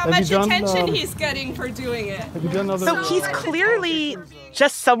 Look how much attention he's getting for doing it. Have you done other? So he's clearly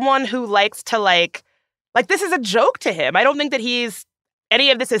just someone who likes to like this is a joke to him. I don't think that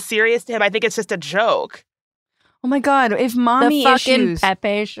any of this is serious to him. I think it's just a joke. Oh my God, if mommy the fucking issues.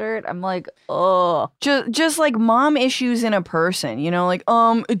 Pepe shirt, I'm like, oh. Just like mom issues in a person,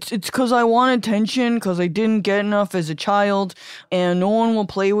 it's because I want attention because I didn't get enough as a child and no one will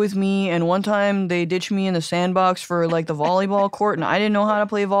play with me. And one time they ditched me in the sandbox for like the volleyball court and I didn't know how to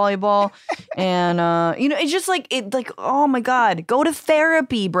play volleyball. And, it's just oh my God, go to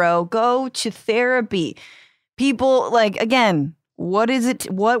therapy, bro. Go to therapy. People again, what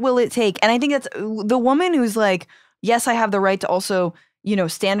will it take? And I think that's the woman who's like, yes, I have the right to also,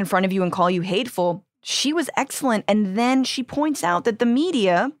 stand in front of you and call you hateful. She was excellent. And then she points out that the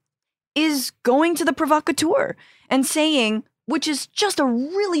media is going to the provocateur and saying, which is just a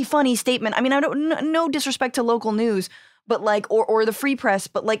really funny statement. I mean, no disrespect to local news, but or the free press,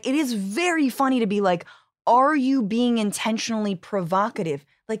 but it is very funny to be like, are you being intentionally provocative?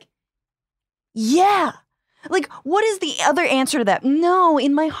 Yeah. What is the other answer to that? No,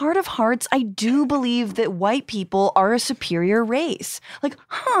 in my heart of hearts, I do believe that white people are a superior race.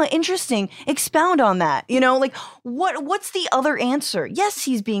 Interesting. Expound on that. What's the other answer? Yes,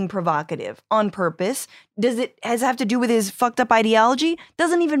 he's being provocative on purpose. Does it have to do with his fucked up ideology?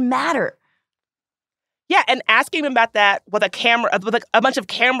 Doesn't even matter. Yeah, and asking him about that with a bunch of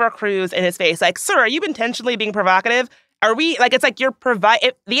camera crews in his face, sir, are you intentionally being provocative? Are we, it's you're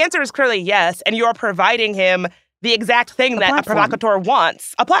the answer is clearly yes, and you're providing him the exact thing that a provocateur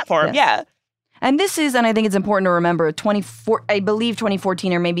wants, a platform, yes. Yeah. And this is, and I think it's important to remember, I believe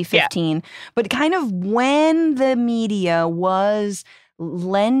 2014 or maybe 15, but kind of when the media was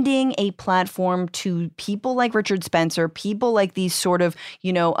lending a platform to people like Richard Spencer, people like these sort of,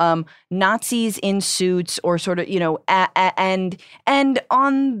 Nazis in suits or sort of, and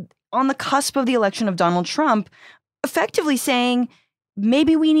on the cusp of the election of Donald Trump, effectively saying,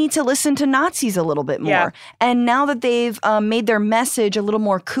 maybe we need to listen to Nazis a little bit more. Yeah. And now that they've made their message a little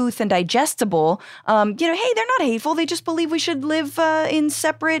more couth and digestible, hey, they're not hateful. They just believe we should live in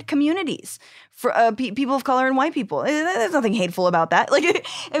separate communities for people of color and white people. There's nothing hateful about that.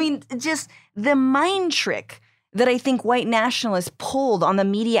 Just the mind trick that I think white nationalists pulled on the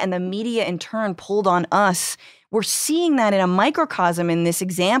media and the media in turn pulled on us. We're seeing that in a microcosm in this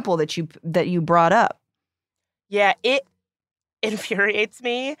example that you brought up. Yeah, it infuriates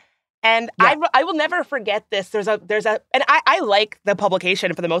me. And yeah. I will never forget this. And I like the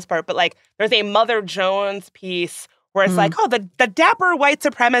publication for the most part, but there's a Mother Jones piece where it's the dapper white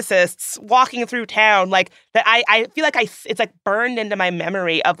supremacists walking through town, that I feel it's burned into my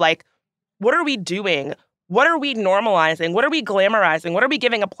memory of what are we doing? What are we normalizing? What are we glamorizing? What are we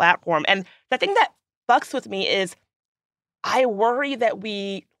giving a platform? And the thing that fucks with me is I worry that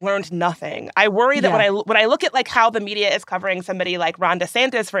we learned nothing. I worry that when I look at how the media is covering somebody like Ron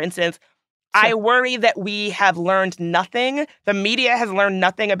DeSantis, for instance, sure. I worry that we have learned nothing. The media has learned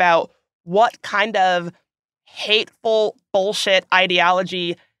nothing about what kind of hateful bullshit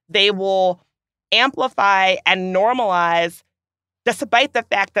ideology they will amplify and normalize, despite the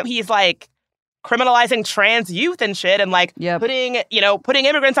fact that he's criminalizing trans youth and shit and putting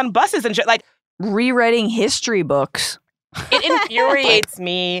immigrants on buses and shit. Rewriting history books. It infuriates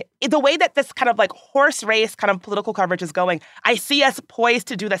me. The way that this kind of horse race kind of political coverage is going, I see us poised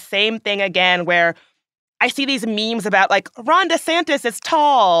to do the same thing again, where I see these memes about Ron DeSantis is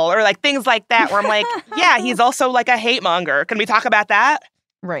tall or things like that, where I'm yeah, he's also a hate monger. Can we talk about that?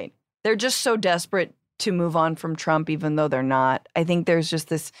 Right. They're just so desperate to move on from Trump, even though they're not. I think there's just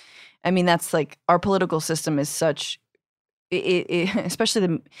this, that's our political system is such,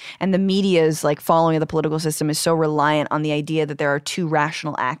 especially the media's following of the political system is so reliant on the idea that there are two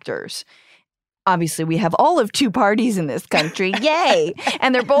rational actors. Obviously, we have all of two parties in this country. Yay!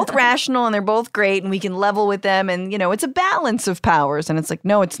 And they're both rational and they're both great and we can level with them. And, it's a balance of powers. And it's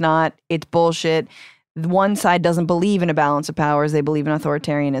no, it's not. It's bullshit. One side doesn't believe in a balance of powers. They believe in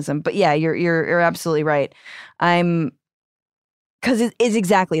authoritarianism. But yeah, you're absolutely right. Because it's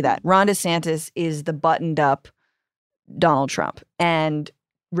exactly that. Ron DeSantis is the buttoned up Donald Trump and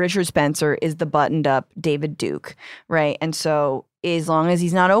Richard Spencer is the buttoned up David Duke, right? And so as long as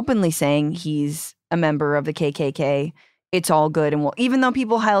he's not openly saying he's a member of the KKK, it's all good. And even though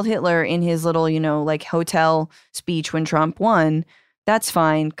people hailed Hitler in his little, hotel speech when Trump won, that's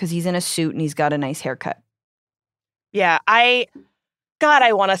fine because he's in a suit and he's got a nice haircut. Yeah, I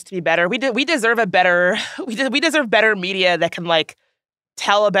want us to be better. We deserve we deserve better media that can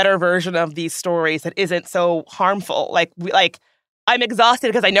tell a better version of these stories that isn't so harmful. I'm exhausted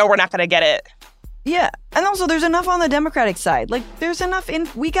because I know we're not going to get it. Yeah, and also there's enough on the Democratic side. Like, there's enough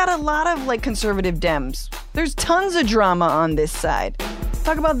we got a lot of, like, conservative Dems. There's tons of drama on this side.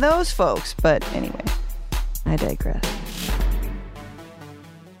 Talk about those folks. But anyway, I digress.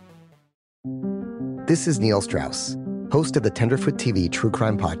 This is Neil Strauss, host of the Tenderfoot TV true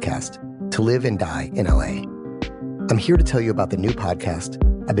crime podcast, To Live and Die in LA. I'm here to tell you about the new podcast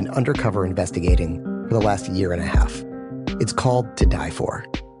I've been undercover investigating for the last year and a half. It's called To Die For.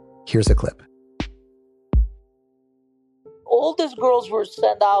 Here's a clip. All these girls were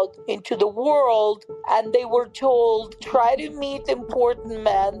sent out into the world and they were told, try to meet important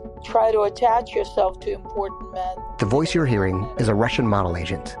men, try to attach yourself to important men. The voice you're hearing is a Russian model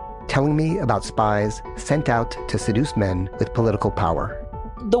agent telling me about spies sent out to seduce men with political power.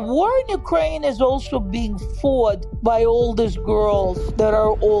 The war in Ukraine is also being fought by all these girls that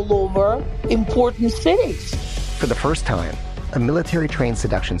are all over important cities. For the first time, a military-trained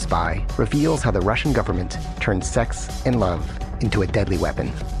seduction spy reveals how the Russian government turned sex and love into a deadly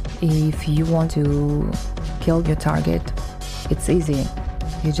weapon. If you want to kill your target, it's easy.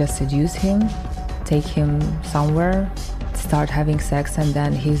 You just seduce him, take him somewhere, start having sex, and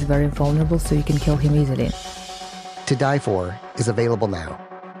then he's very vulnerable, so you can kill him easily. To Die For is available now.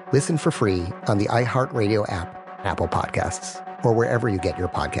 Listen for free on the iHeartRadio app, Apple Podcasts, or wherever you get your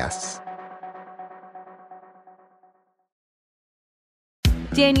podcasts.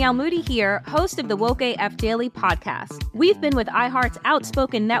 Danielle Moody here, host of the Woke AF Daily podcast. We've been with iHeart's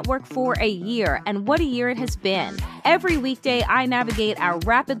Outspoken Network for a year, and what a year it has been. Every weekday, I navigate our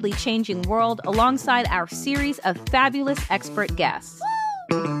rapidly changing world alongside our series of fabulous expert guests.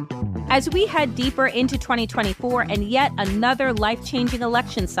 As we head deeper into 2024 and yet another life-changing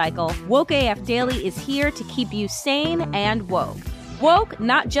election cycle, Woke AF Daily is here to keep you sane and woke. Woke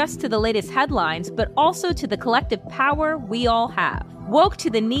not just to the latest headlines, but also to the collective power we all have. Woke to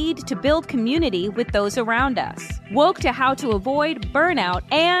the need to build community with those around us. Woke to how to avoid burnout,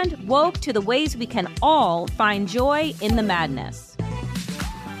 and woke to the ways we can all find joy in the madness.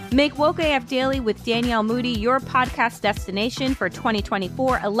 Make Woke AF Daily with Danielle Moody your podcast destination for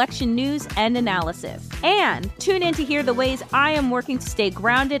 2024 election news and analysis. And tune in to hear the ways I am working to stay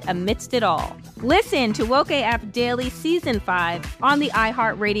grounded amidst it all. Listen to Woke AF Daily Season 5 on the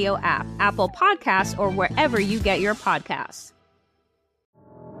iHeartRadio app, Apple Podcasts, or wherever you get your podcasts.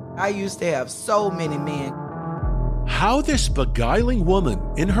 I used to have so many men. How this beguiling woman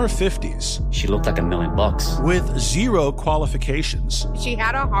in her 50s, she looked like $1 million, with zero qualifications, she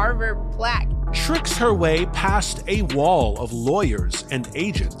had a Harvard plaque, tricks her way past a wall of lawyers and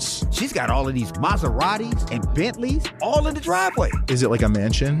agents. She's got all of these Maseratis and Bentleys all in the driveway. Is it like a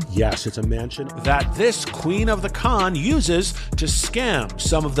mansion? Yes, it's a mansion that this queen of the con uses to scam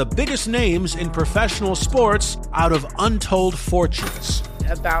some of the biggest names in professional sports out of untold fortunes.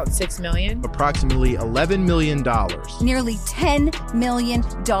 About $6 million. Approximately $11 million. Nearly $10 million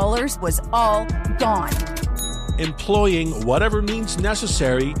was all gone. Employing whatever means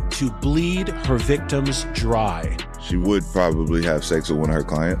necessary to bleed her victims dry. She would probably have sex with one of her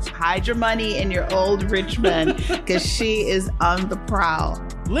clients. Hide your money in your old rich man, because she is on the prowl.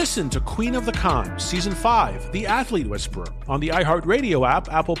 Listen to Queen of the Con, Season 5, The Athlete Whisperer, on the iHeartRadio app,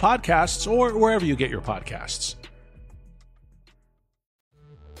 Apple Podcasts, or wherever you get your podcasts.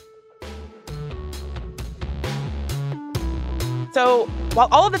 So while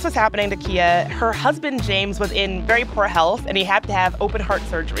all of this was happening to Kia, her husband James was in very poor health and he had to have open heart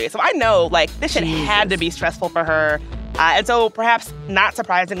surgery. So I know, this shit had to be stressful for her. And so perhaps not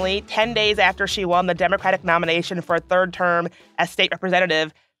surprisingly, 10 days after she won the Democratic nomination for a third term as state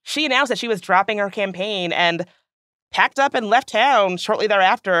representative, she announced that she was dropping her campaign and packed up and left town shortly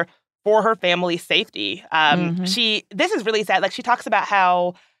thereafter for her family's safety. This is really sad. She talks about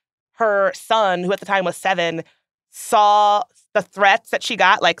how her son, who at the time was 7, saw the threats that she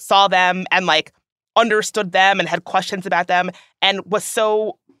got, saw them and understood them and had questions about them and was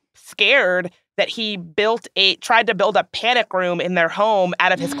so scared that he tried to build a panic room in their home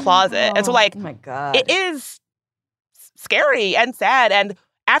out of his closet. And so oh my God. It is scary and sad. And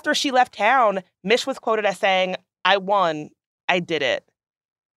after she left town, Mish was quoted as saying, "I won. I did it."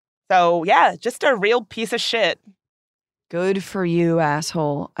 So yeah, just a real piece of shit. Good for you,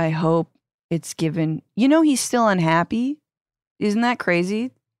 asshole. I hope it's given. He's still unhappy. Isn't that crazy?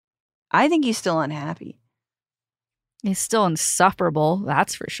 I think he's still unhappy. He's still insufferable,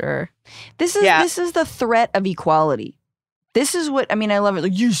 that's for sure. This is the threat of equality. This is what, I love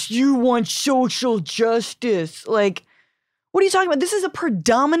it. You want social justice. What are you talking about? This is a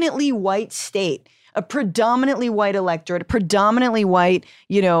predominantly white state, a predominantly white electorate, a predominantly white,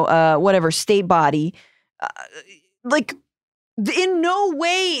 state body. In no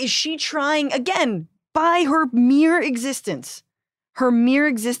way is she trying, again, by her mere existence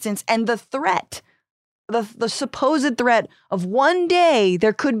and the threat, the supposed threat of one day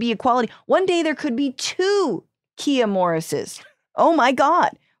there could be equality. One day there could be 2 Kia Morrises. Oh my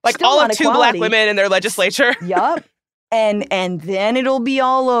God. Like Still all of not 2 equality. black women in their legislature. Yup. And then it'll be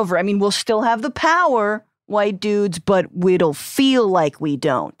all over. I mean, we'll still have the power, white dudes, but it'll feel like we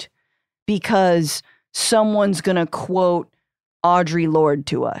don't because someone's going to quote Audre Lorde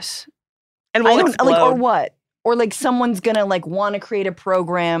to us. And we'll explode. Or what? Or like someone's going to like want to create a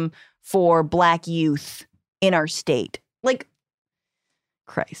program for black youth in our state. Like,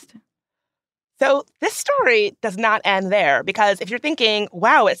 Christ. So this story does not end there because if you're thinking,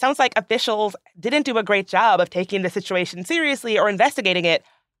 wow, it sounds like officials didn't do a great job of taking the situation seriously or investigating it,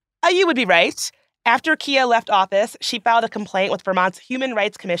 you would be right. After Kia left office, she filed a complaint with Vermont's Human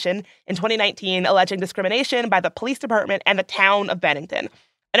Rights Commission in 2019 alleging discrimination by the police department and the town of Bennington.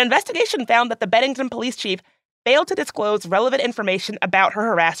 An investigation found that the Bennington police chief failed to disclose relevant information about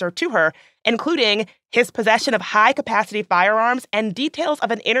her harasser to her, including his possession of high-capacity firearms and details of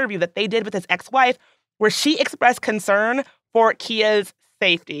an interview that they did with his ex-wife where she expressed concern for Kia's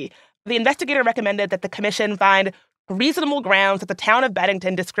safety. The investigator recommended that the commission find reasonable grounds that the town of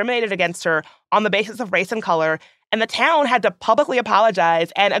Bennington discriminated against her on the basis of race and color, and the town had to publicly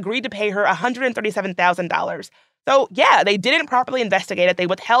apologize and agreed to pay her $137,000. So, yeah, they didn't properly investigate it. They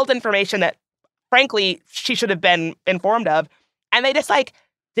withheld information that, frankly, she should have been informed of. And they just,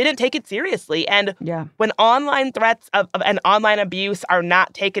 didn't take it seriously. And when online threats and online abuse are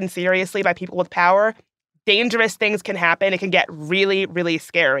not taken seriously by people with power, dangerous things can happen. It can get really, really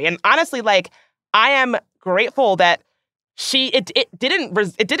scary. And honestly, I am grateful that it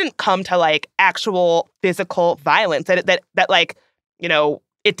didn't come to, actual physical violence. That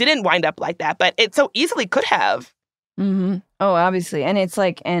it didn't wind up like that. But it so easily could have. Mm-hmm. Oh, obviously. And it's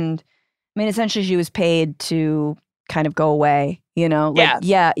essentially she was paid to kind of go away,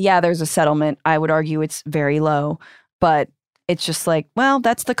 there's a settlement. I would argue it's very low, but it's just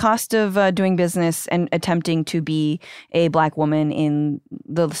that's the cost of doing business and attempting to be a black woman in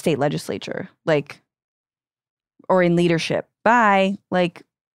the state legislature, or in leadership. Bye.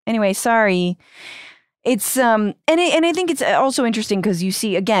 Anyway, sorry. It's, and I think it's also interesting because you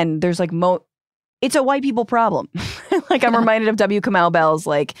see, again, there's it's a white people problem. I'm reminded of W. Kamau Bell's,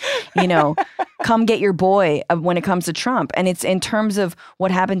 come get your boy when it comes to Trump. And it's in terms of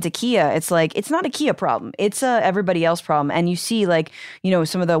what happened to Kia, it's it's not a Kia problem. It's a everybody else problem. And you see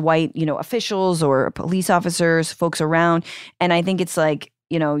some of the white, officials or police officers, folks around. And I think it's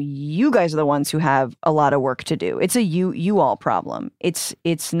you guys are the ones who have a lot of work to do. It's a you all problem.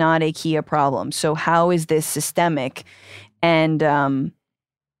 It's not a Kia problem. So how is this systemic? And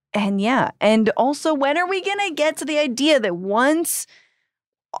also, when are we going to get to the idea that once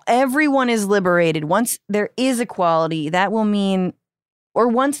everyone is liberated, once there is equality, that will mean, or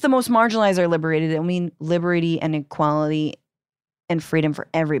once the most marginalized are liberated, it will mean liberty and equality and freedom for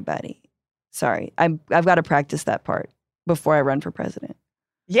everybody. Sorry, I've got to practice that part before I run for president.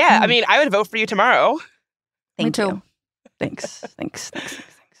 Yeah, I mean, I would vote for you tomorrow. Thank you. Thanks.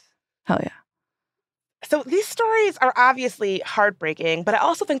 Hell yeah. So these stories are obviously heartbreaking, but I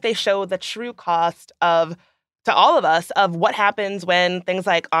also think they show the true cost to all of us, of what happens when things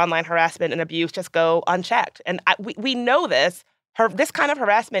like online harassment and abuse just go unchecked. And we know this. This kind of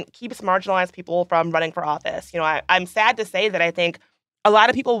harassment keeps marginalized people from running for office. I'm sad to say that I think a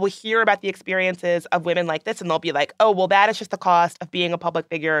lot of people will hear about the experiences of women like this, and they'll be like, oh, well, that is just the cost of being a public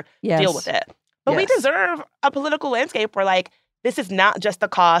figure. Yes. Deal with it. But we deserve a political landscape where, this is not just the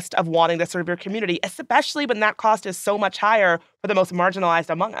cost of wanting to serve your community, especially when that cost is so much higher for the most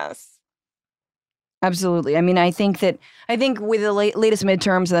marginalized among us. Absolutely. I mean, I think with the latest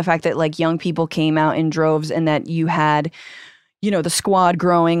midterms and the fact that young people came out in droves and that you had, the squad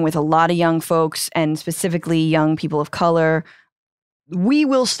growing with a lot of young folks and specifically young people of color, we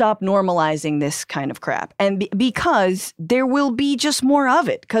will stop normalizing this kind of crap. And because there will be just more of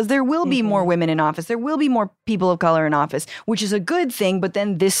it, because there will be more women in office. There will be more people of color in office, which is a good thing. But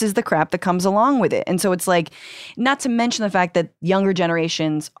then this is the crap that comes along with it. And so it's not to mention the fact that younger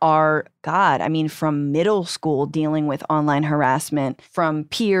generations are, from middle school dealing with online harassment, from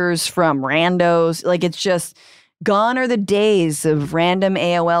peers, from randos. It's just gone are the days of random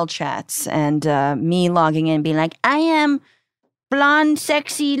AOL chats and me logging in and being like, I am blonde,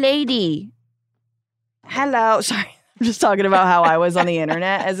 sexy lady. Hello. Sorry. I'm just talking about how I was on the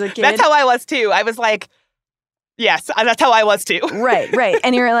internet as a kid. That's how I was too. I was yes, that's how I was too. Right.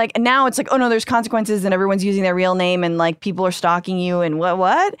 And you're now it's oh no, there's consequences and everyone's using their real name and people are stalking you and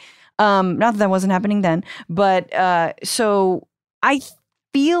what? Not that wasn't happening then. But so I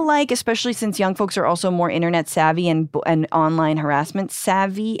feel like, especially since young folks are also more internet savvy and online harassment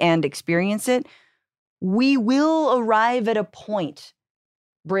savvy and experience it, we will arrive at a point,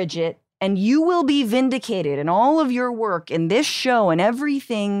 Bridget, and you will be vindicated in all of your work in this show and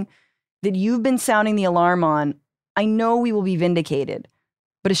everything that you've been sounding the alarm on. I know we will be vindicated,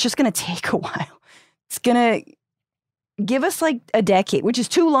 but it's just going to take a while. It's going to give us like a decade, which is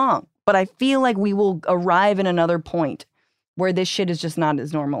too long, but I feel like we will arrive in another point where this shit is just not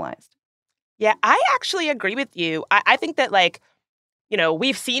as normalized. Yeah, I actually agree with you. I think that, like, you know,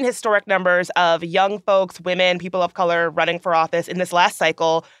 we've seen historic numbers of young folks, women, people of color running for office in this last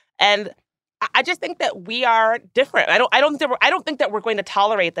cycle. And I just think that we are different. I don't think that we're going to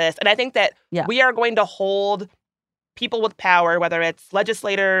tolerate this. And I think that we are going to hold people with power, whether it's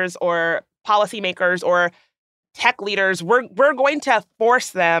legislators or policymakers or tech leaders, we're going to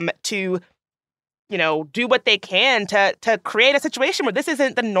force them to, you know, do what they can to create a situation where this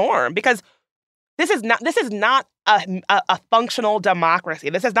isn't the norm, because this is not a functional democracy.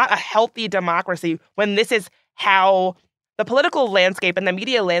 This is not a healthy democracy when this is how the political landscape and the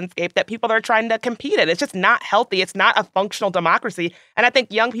media landscape that people are trying to compete in. It's just not healthy. It's not a functional democracy. And I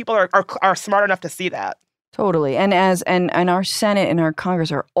think young people are smart enough to see that. Totally. And our Senate and our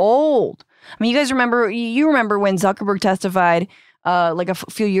Congress are old. I mean, you remember when Zuckerberg testified like a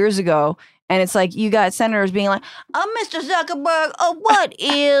few years ago, and it's like you got senators being like, Mr. Zuckerberg, what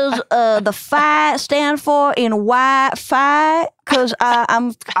is the phi stand for in Wi-Fi? Because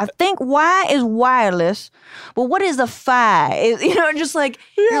I think Y is wireless, but what is the phi? Just like,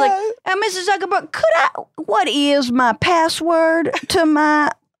 you're like, Mr. Zuckerberg, what is my password to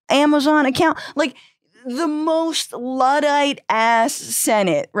my Amazon account? Like, the most Luddite-ass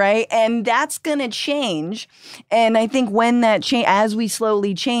Senate, right? And that's going to change. And I think when that as we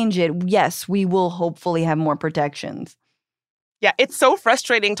slowly change it, yes, we will hopefully have more protections. Yeah, it's so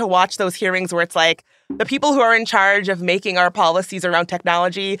frustrating to watch those hearings where it's like the people who are in charge of making our policies around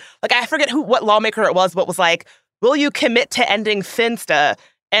technology, like I forget what lawmaker it was, but was like, will you commit to ending Finsta?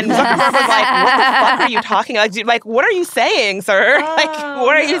 And Zuckerberg was like, what the fuck are you talking about? Like, what are you saying, sir?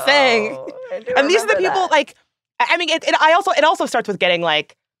 What are you saying? And these are the people, like, I mean, it also starts with getting,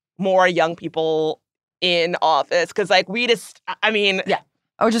 like, more young people in office. Because, like, Yeah.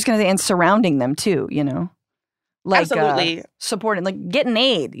 I was just going to say, and surrounding them, too, you know? Like, absolutely. Supporting, like, getting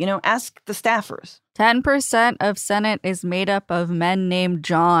aid, you know? Ask the staffers. 10% of Senate is made up of men named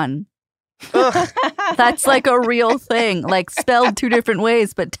John. That's like a real thing, like spelled two different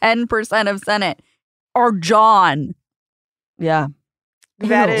ways, but 10% of Senate are John. Yeah.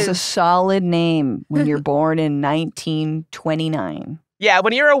 It's a solid name when you're born in 1929. Yeah,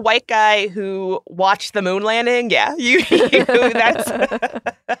 when you're a white guy who watched the moon landing, that's...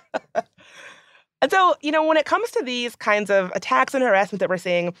 And so, you know, when it comes to these kinds of attacks and harassment that we're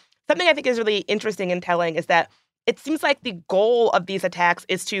seeing, something I think is really interesting and telling is that it seems like the goal of these attacks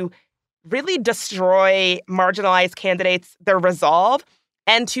is to really destroy marginalized candidates, their resolve,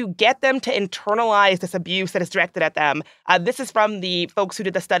 and to get them to internalize this abuse that is directed at them. This is from the folks who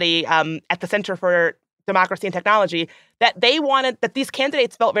did the study at the Center for Democracy and Technology, that they wanted, that these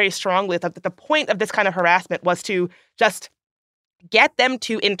candidates felt very strongly that the point of this kind of harassment was to just get them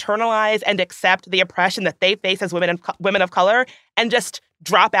to internalize and accept the oppression that they face as women of color and just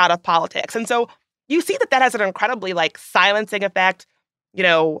drop out of politics. And so you see that has an incredibly, like, silencing effect. You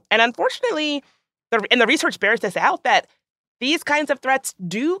know, and unfortunately, the research bears this out, that these kinds of threats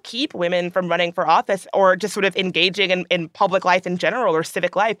do keep women from running for office or just sort of engaging in public life in general or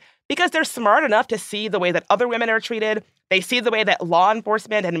civic life, because they're smart enough to see the way that other women are treated. They see the way that law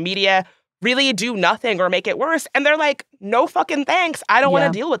enforcement and media really do nothing or make it worse. And they're like, no fucking thanks. I don't want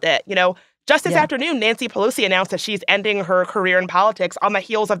to deal with it. You know, just this afternoon, Nancy Pelosi announced that she's ending her career in politics on the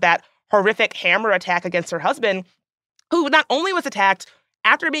heels of that horrific hammer attack against her husband, who not only was attacked,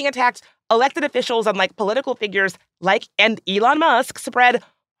 after being attacked, elected officials and, like, political figures and Elon Musk spread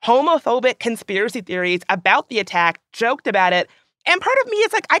homophobic conspiracy theories about the attack, joked about it. And part of me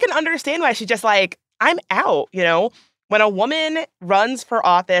is like, I can understand why she's just like, I'm out, you know? When a woman runs for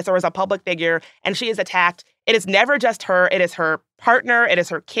office or is a public figure and she is attacked, it is never just her. It is her partner. It is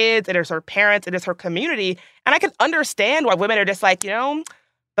her kids. It is her parents. It is her community. And I can understand why women are just like, you know,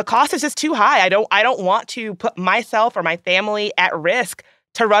 the cost is just too high. I don't want to put myself or my family at risk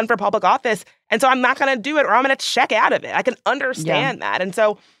to run for public office. And so I'm not going to do it, or I'm going to check out of it. I can understand that. And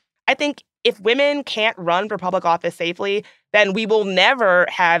so I think if women can't run for public office safely, then we will never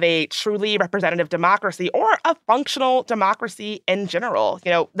have a truly representative democracy or a functional democracy in general.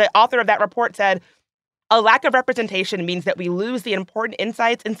 You know, the author of that report said, a lack of representation means that we lose the important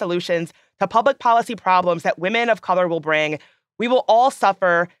insights and solutions to public policy problems that women of color will bring. we will all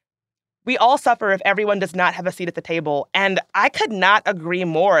suffer. We all suffer if everyone does not have a seat at the table. And I could not agree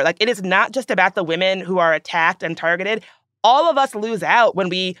more. Like, it is not just about the women who are attacked and targeted. All of us lose out when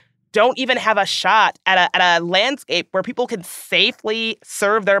we don't even have a shot at a landscape where people can safely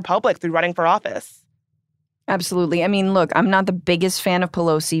serve their public through running for office. Absolutely. I mean, look, I'm not the biggest fan of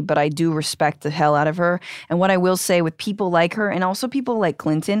Pelosi, but I do respect the hell out of her. And what I will say with people like her and also people like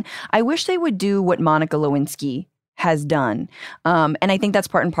Clinton, I wish they would do what Monica Lewinsky has done. And I think that's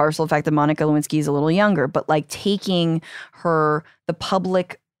part and parcel of the fact that Monica Lewinsky is a little younger, but like taking the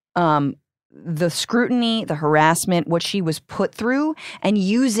public, the scrutiny, the harassment, what she was put through, and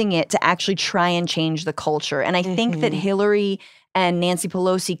using it to actually try and change the culture. And I think that Hillary and Nancy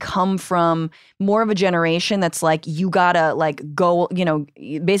Pelosi come from more of a generation that's like, you gotta like go,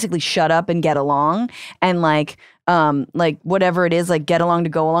 basically shut up and get along, and like whatever it is, like get along to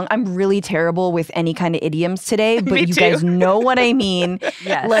go along. I'm really terrible with any kind of idioms today, but you guys know what I mean.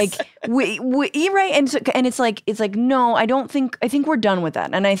 Yes. Like we right, and it's like no, I think we're done with that,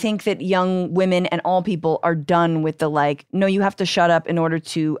 and I think that young women and all people are done with the like, no, you have to shut up in order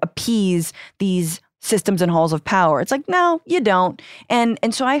to appease these systems and halls of power. It's like, no, you don't. And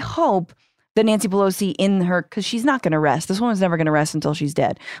so I hope that Nancy Pelosi because she's not going to rest. This woman's never going to rest until she's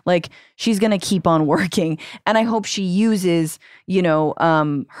dead. Like, she's going to keep on working. And I hope she uses,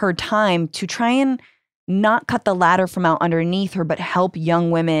 her time to try and not cut the ladder from out underneath her, but help young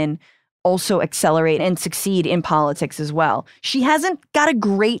women also accelerate and succeed in politics as well. She hasn't got a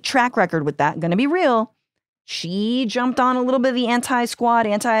great track record with that. Going to be real. She jumped on a little bit of the anti-squad,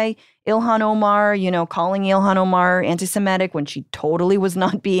 anti-Ilhan Omar, calling Ilhan Omar anti-Semitic when she totally was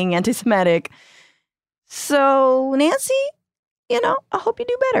not being anti-Semitic. So, Nancy, I hope you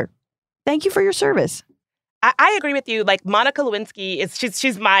do better. Thank you for your service. I agree with you. Like, Monica Lewinsky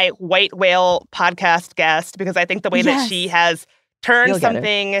she's my white whale podcast guest, because I think the way that she has turned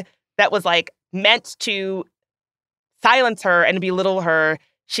something that was like meant to silence her and belittle her,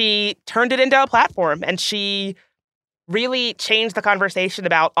 she turned it into a platform, and she really changed the conversation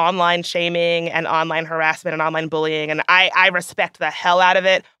about online shaming and online harassment and online bullying. And I respect the hell out of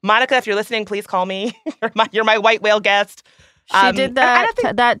it. Monica, if you're listening, please call me. You're my white whale guest. She did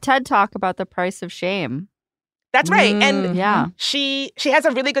that TED Talk about the price of shame. That's right. And yeah, she has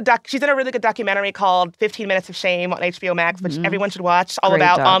a really good she's in a really good documentary called 15 Minutes of Shame on HBO Max, which everyone should watch, all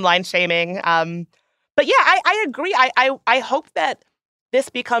about online shaming. But yeah, I agree. I hope that this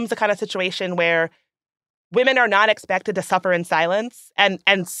becomes the kind of situation where women are not expected to suffer in silence and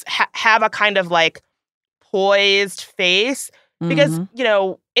have a kind of like poised face, because,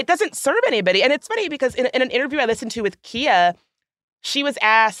 it doesn't serve anybody. And it's funny because in an interview I listened to with Kia, she was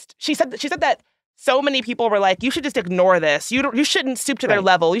asked, she said that so many people were like, you should just ignore this. You shouldn't stoop to their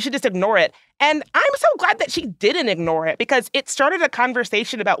level. You should just ignore it. And I'm so glad that she didn't ignore it, because it started a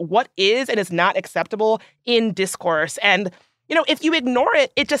conversation about what is and is not acceptable in discourse. And if you ignore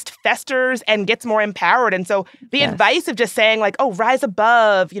it, it just festers and gets more empowered. And so the advice of just saying like, oh, rise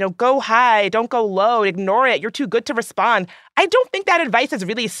above, go high, don't go low, ignore it, you're too good to respond. I don't think that advice is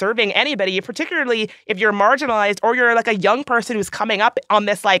really serving anybody, particularly if you're marginalized or you're like a young person who's coming up on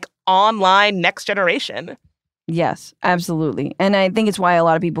this like online next generation. Yes, absolutely. And I think it's why a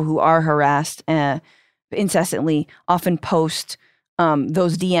lot of people who are harassed incessantly often post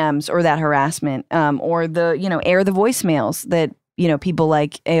those DMs or that harassment, or the, air the voicemails that, people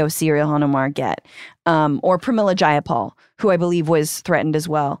like AOC or Ilhan Omar get, or Pramila Jayapal, who I believe was threatened as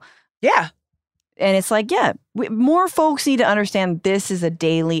well. Yeah. And it's like, more folks need to understand this is a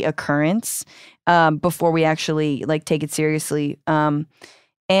daily occurrence before we actually like take it seriously.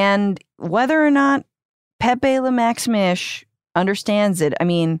 And whether or not Pepe Le Maximish understands it, I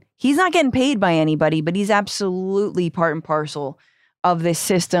mean, he's not getting paid by anybody, but he's absolutely part and parcel of this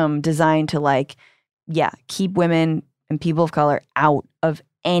system designed to keep women and people of color out of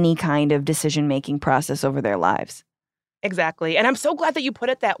any kind of decision-making process over their lives. Exactly. And I'm so glad that you put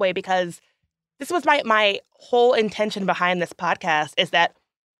it that way, because this was my whole intention behind this podcast, is that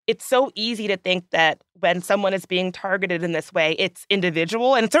it's so easy to think that when someone is being targeted in this way, it's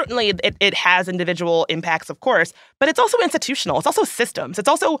individual. And certainly it has individual impacts, of course, but it's also institutional. It's also systems. It's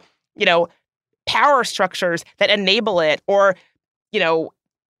also, power structures that enable it or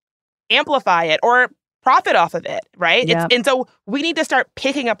amplify it or profit off of it, right? Yep. And so we need to start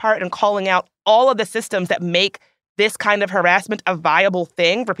picking apart and calling out all of the systems that make this kind of harassment a viable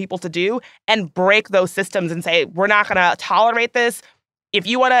thing for people to do, and break those systems and say, we're not going to tolerate this. If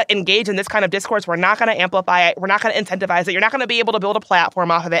you want to engage in this kind of discourse, we're not going to amplify it. We're not going to incentivize it. You're not going to be able to build a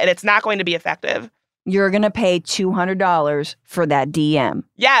platform off of it, and it's not going to be effective. you're going to pay $200 for that DM.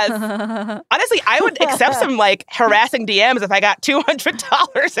 Yes. Honestly, I would accept some like harassing DMs if I got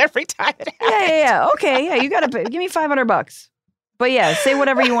 $200 every time it happens. Yeah. Okay. Yeah, you got to pay. Give me $500. But yeah, say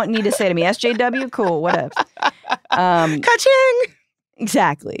whatever you need to say to me. SJW, cool, whatever. Ka-ching!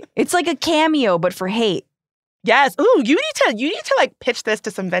 Exactly. It's like a Cameo, but for hate. Yes. Ooh, you need to like pitch this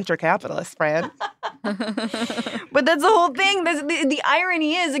to some venture capitalists, Fran. But that's the whole thing. The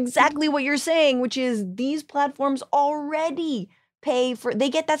irony is exactly what you're saying, which is these platforms already they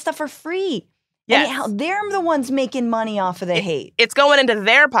get that stuff for free. Yes. And they're the ones making money off of the hate. It's going into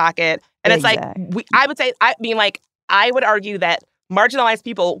their pocket. And it's like, I would argue that marginalized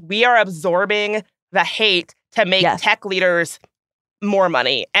people, we are absorbing the hate to make tech leaders more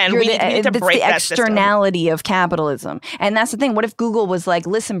money. And we need to break that system. It's the externality of capitalism. And that's the thing. What if Google was like,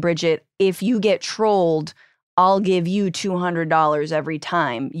 listen, Bridget, if you get trolled, I'll give you $200 every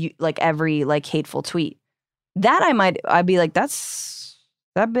time, every hateful tweet. That I'd be like,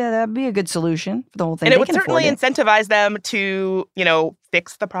 that'd be a good solution for the whole thing. And it would certainly incentivize them to,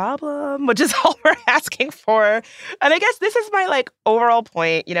 fix the problem, which is all we're asking for. And I guess this is my overall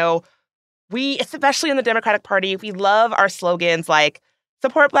point. We, especially in the Democratic Party, we love our slogans like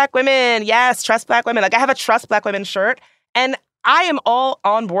support Black women. Yes, trust Black women. I have a trust Black women shirt. And I am all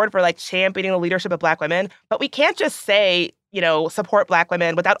on board for championing the leadership of Black women. But we can't just say, support Black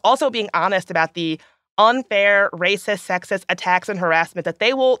women without also being honest about the unfair, racist, sexist attacks and harassment that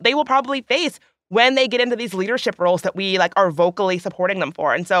they will probably face when they get into these leadership roles that we are vocally supporting them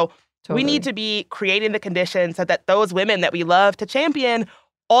for. And so we need to be creating the conditions so that those women that we love to champion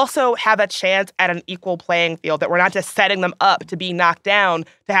also have a chance at an equal playing field, that we're not just setting them up to be knocked down,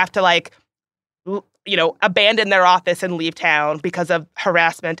 to have to abandon their office and leave town because of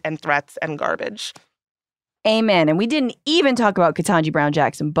harassment and threats and garbage. Amen. And we didn't even talk about Ketanji Brown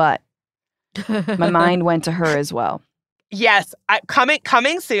Jackson, but my mind went to her as well. Yes. Coming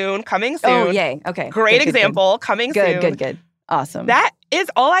soon. Oh, yay. Okay. Great example. Coming soon. Good. Awesome. That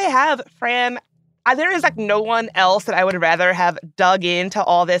is all I have, Fran. There is no one else that I would rather have dug into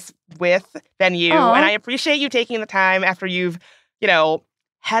all this with than you. Aww. And I appreciate you taking the time after you've,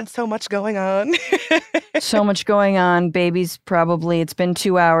 had so much going on. So much going on. Baby's it's been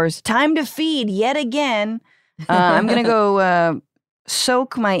 2 hours. Time to feed yet again. I'm going to go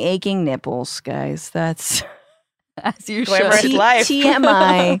soak my aching nipples, guys. That's as you should.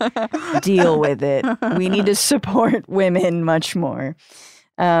 TMI. Deal with it. We need to support women much more.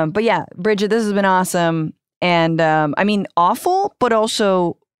 But yeah, Bridget, this has been awesome. And awful, but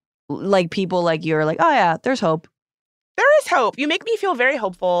also people like you are like, oh yeah, there's hope. There is hope. You make me feel very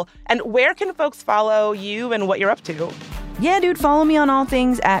hopeful. And where can folks follow you and what you're up to? Yeah, dude, follow me on all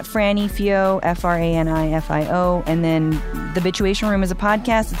things at FrannyFio, FRANIFIO. And then The Bitchuation Room is a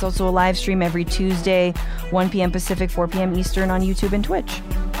podcast. It's also a live stream every Tuesday, 1 p.m. Pacific, 4 p.m. Eastern on YouTube and Twitch.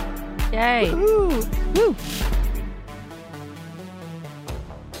 Yay. Woo.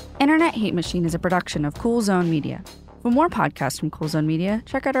 Internet Hate Machine is a production of Cool Zone Media. For more podcasts from Cool Zone Media,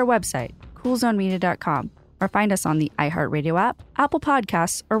 check out our website, coolzonemedia.com, or find us on the iHeartRadio app, Apple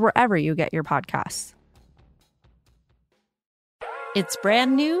Podcasts, or wherever you get your podcasts. It's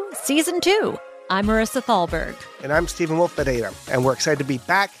brand new, Season 2. I'm Marissa Thalberg. And I'm Stephen Wolf Pereira. And we're excited to be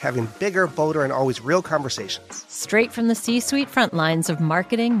back having bigger, bolder, and always real conversations. Straight from the C-suite front lines of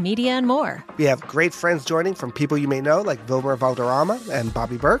marketing, media, and more. We have great friends joining from people you may know, like Vilmer Valderrama and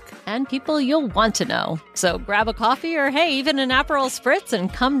Bobby Burke. And people you'll want to know. So grab a coffee or, hey, even an Aperol Spritz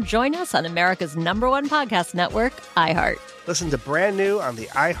and come join us on America's #1 podcast network, iHeart. Listen to Brand New on the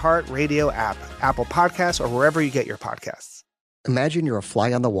iHeartRadio app, Apple Podcasts, or wherever you get your podcasts. Imagine you're a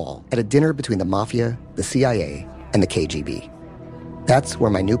fly on the wall at a dinner between the mafia, the CIA, and the KGB. That's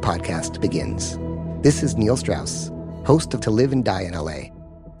where my new podcast begins. This is Neil Strauss, host of To Live and Die in LA.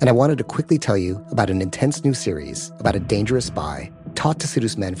 And I wanted to quickly tell you about an intense new series about a dangerous spy taught to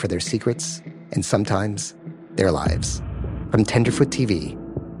seduce men for their secrets and sometimes their lives. From Tenderfoot TV,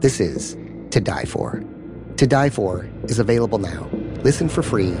 this is To Die For. To Die For is available now. Listen for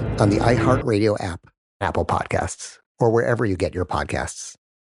free on the iHeartRadio app, Apple Podcasts, or wherever you get your podcasts.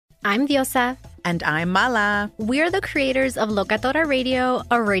 I'm Diosa. And I'm Mala. We're the creators of Locatora Radio,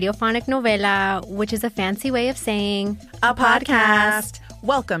 a radiophonic novela, which is a fancy way of saying a podcast.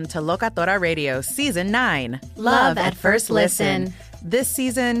 Welcome to Locatora Radio Season 9. Love at First Listen. This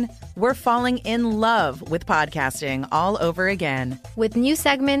season, we're falling in love with podcasting all over again. With new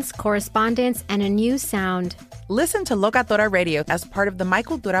segments, correspondence, and a new sound. Listen to Locatora Radio as part of the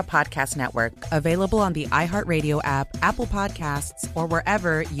Michael Dura Podcast Network, available on the iHeartRadio app, Apple Podcasts, or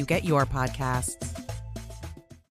wherever you get your podcasts.